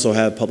 but we also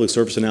have public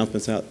service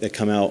announcements that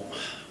come out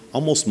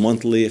almost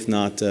monthly, if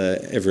not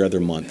every other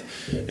month.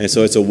 And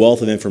so it's a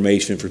wealth of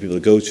information for people to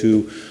go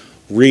to,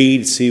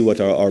 read, see what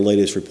our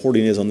latest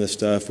reporting is on this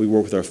stuff. We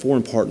work with our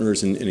foreign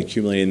partners in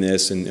accumulating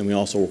this, and we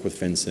also work with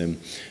FinCEN.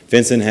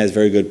 FinCEN has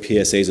very good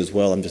PSAs as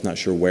well. I'm just not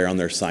sure where on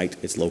their site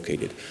it's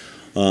located.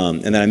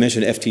 And then I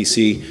mentioned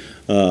FTC.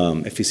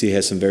 FTC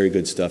has some very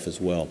good stuff as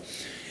well.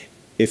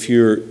 If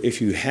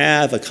you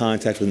have a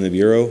contact within the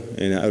Bureau,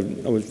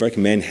 and I would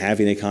recommend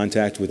having a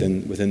contact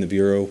within the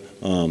Bureau,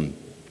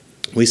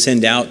 we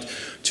send out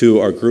to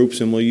our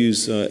groups, and we'll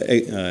use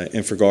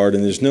InfraGard,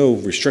 and there's no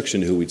restriction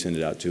to who we send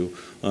it out to.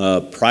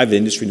 Private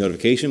industry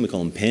notification, we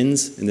call them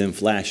pins, and then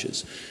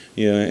flashes.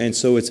 And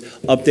so it's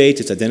updates,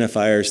 it's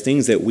identifiers,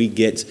 things that we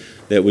get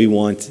that we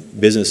want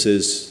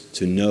businesses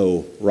to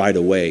know right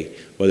away,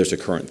 whether it's a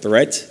current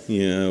threat.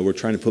 We're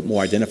trying to put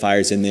more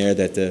identifiers in there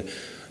that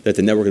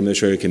the network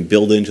administrator can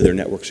build into their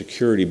network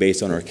security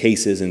based on our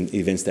cases and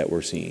events that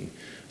we're seeing.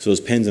 So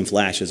those pins and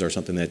flashes are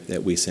something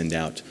that we send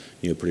out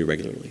pretty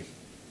regularly.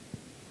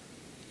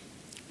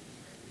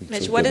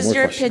 Mitch, what is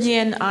your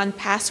opinion on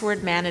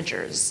password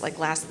managers like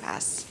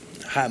LastPass?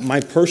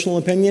 My personal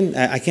opinion,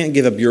 I can't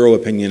give a Bureau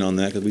opinion on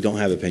that because we don't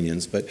have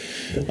opinions, but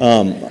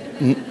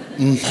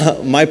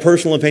my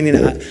personal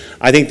opinion,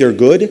 I think they're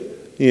good,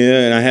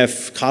 and I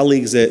have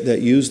colleagues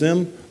that use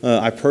them.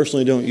 I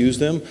personally don't use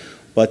them,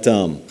 but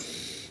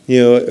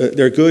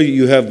they're good.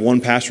 You have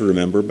one password to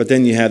remember, but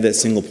then you have that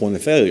single point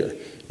of failure.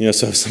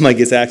 So if somebody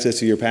gets access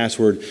to your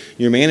password,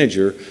 your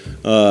manager,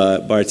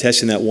 by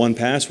testing that one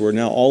password,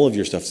 now all of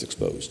your stuff's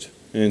exposed.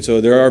 And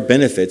so there are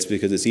benefits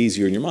because it's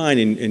easier in your mind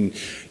and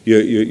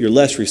you're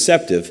less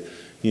receptive.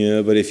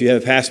 But if you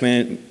have a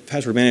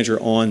password manager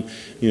on,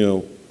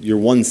 your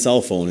one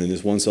cell phone, and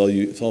this one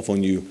cell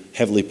phone you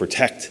heavily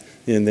protect,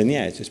 and then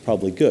yeah, it's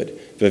probably good.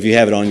 But if you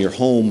have it on your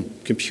home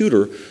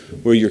computer,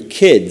 where your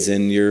kids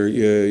and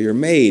your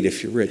maid,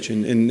 if you're rich,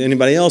 and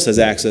anybody else has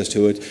access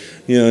to it,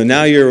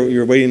 now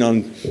you're waiting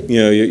on,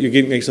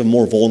 you're makes them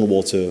more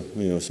vulnerable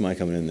to somebody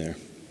coming in there.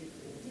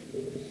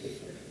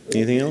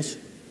 Anything else?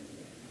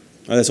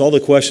 That's all the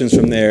questions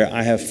from there.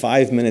 I have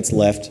 5 minutes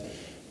left,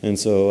 and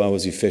so I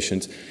was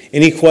efficient.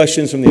 Any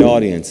questions from the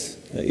audience?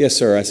 Yes,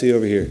 sir. I see you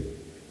over here.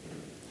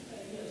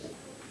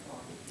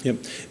 Yep.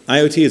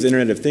 IoT is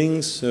Internet of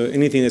Things, so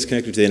anything that's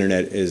connected to the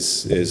Internet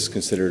is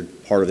considered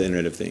part of the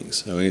Internet of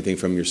Things. So anything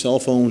from your cell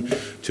phone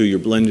to your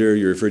blender,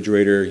 your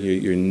refrigerator,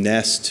 your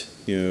Nest,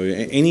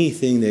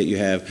 anything that you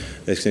have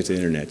that's connected to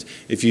the Internet.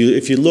 If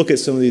you look at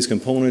some of these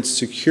components,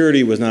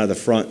 security was not at the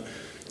front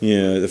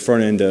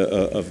end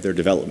of their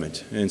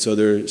development, and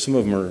so some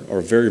of them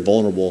are very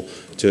vulnerable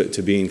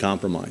to being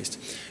compromised.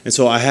 And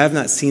so I have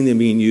not seen them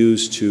being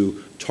used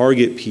to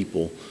target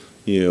people,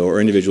 or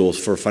individuals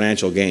for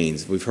financial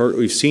gains.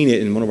 We've seen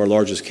it in one of our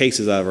largest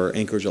cases out of our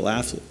Anchorage,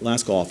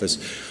 Alaska office.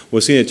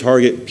 We've seen it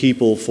target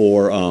people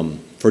for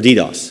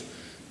DDoS.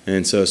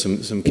 And so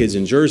some kids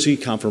in Jersey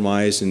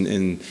compromised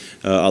in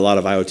a lot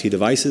of IoT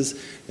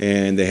devices,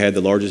 and they had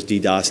the largest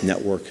DDoS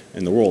network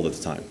in the world at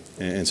the time.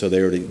 And so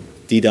they were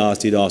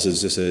DDoS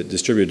is just a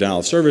distributed denial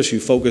of service. You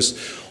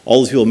focus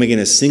all these people making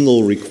a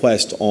single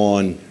request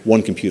on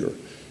one computer.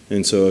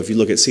 And so if you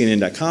look at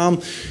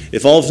CNN.com,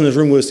 if all of us in this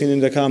room go to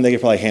CNN.com, they could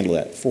probably handle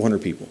that, 400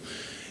 people.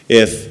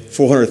 If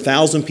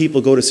 400,000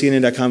 people go to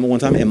CNN.com at one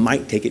time, it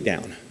might take it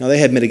down. Now, they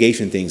had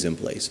mitigation things in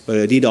place, but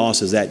a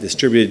DDoS is that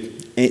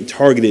distributed and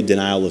targeted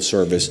denial of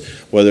service,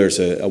 whether it's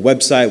a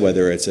website,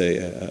 whether it's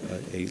a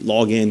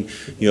login,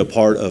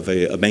 part of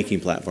a banking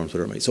platform,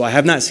 whatever it might be. So I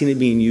have not seen it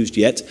being used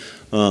yet,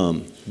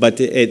 but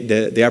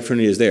the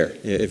opportunity is there.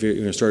 If you're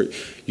going to start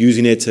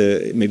using it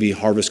to maybe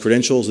harvest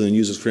credentials and then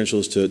use those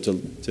credentials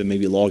to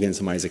maybe log in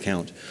somebody's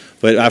account.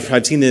 But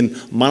I've seen them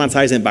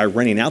monetize it by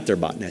renting out their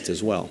botnets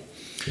as well.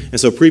 And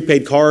so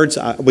prepaid cards,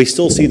 we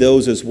still see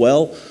those as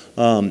well.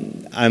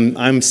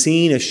 I'm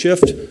seeing a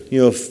shift,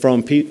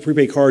 from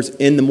prepaid cards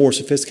in the more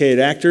sophisticated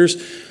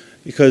actors,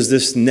 because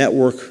this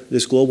network,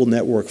 this global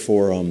network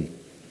for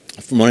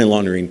money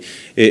laundering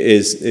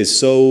is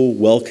so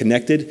well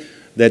connected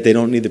that they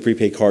don't need the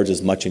prepaid cards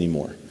as much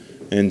anymore.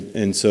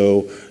 And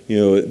so,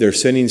 they're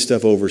sending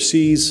stuff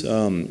overseas.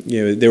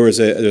 There's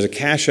a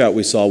cash out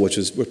we saw, which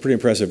was pretty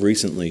impressive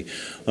recently,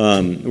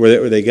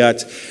 where they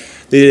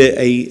did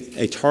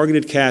a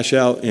targeted cash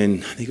out in,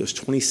 I think it was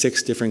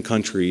 26 different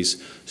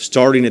countries,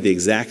 starting at the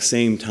exact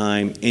same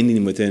time,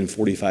 ending within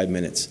 45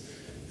 minutes.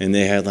 And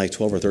they had like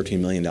 $12 or $13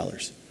 million.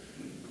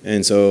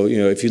 And so,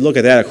 if you look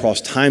at that across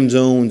time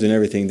zones and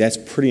everything, that's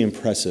pretty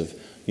impressive.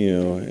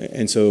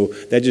 And so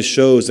that just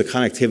shows the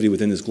connectivity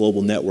within this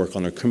global network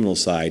on the criminal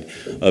side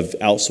of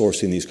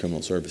outsourcing these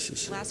criminal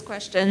services. Last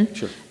question.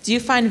 Sure. Do you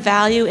find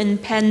value in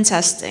pen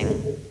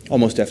testing?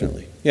 Almost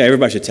definitely. Yeah,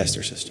 everybody should test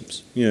their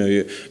systems.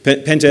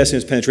 Pen testing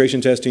is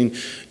penetration testing.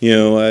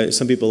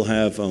 Some people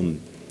have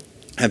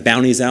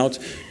bounties out,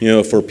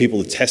 for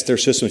people to test their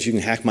system. If you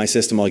can hack my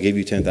system, I'll give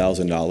you $10,000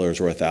 or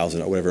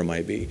 $1,000 or whatever it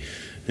might be.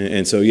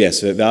 And so,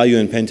 yes, value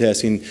in pen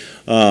testing.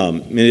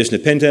 In addition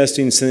to pen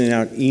testing, sending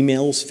out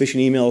emails, phishing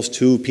emails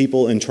to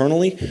people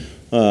internally.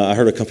 I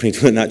heard a company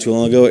do it not too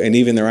long ago, and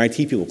even their IT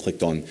people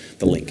clicked on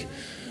the link.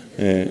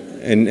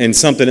 And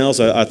something else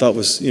I thought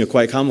was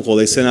quite comical.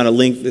 They sent out a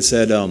link that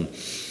said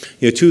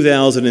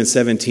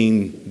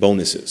 2017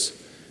 bonuses,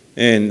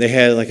 and they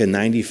had like a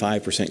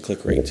 95%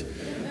 click rate.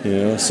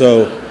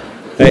 So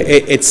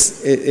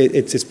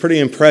it's pretty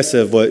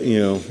impressive what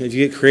if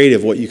you get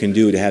creative, what you can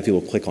do to have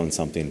people click on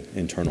something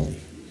internally.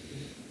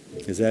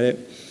 Is that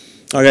it?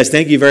 All right, guys.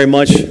 Thank you very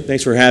much.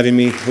 Thanks for having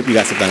me. Hope you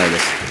got something out of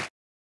this.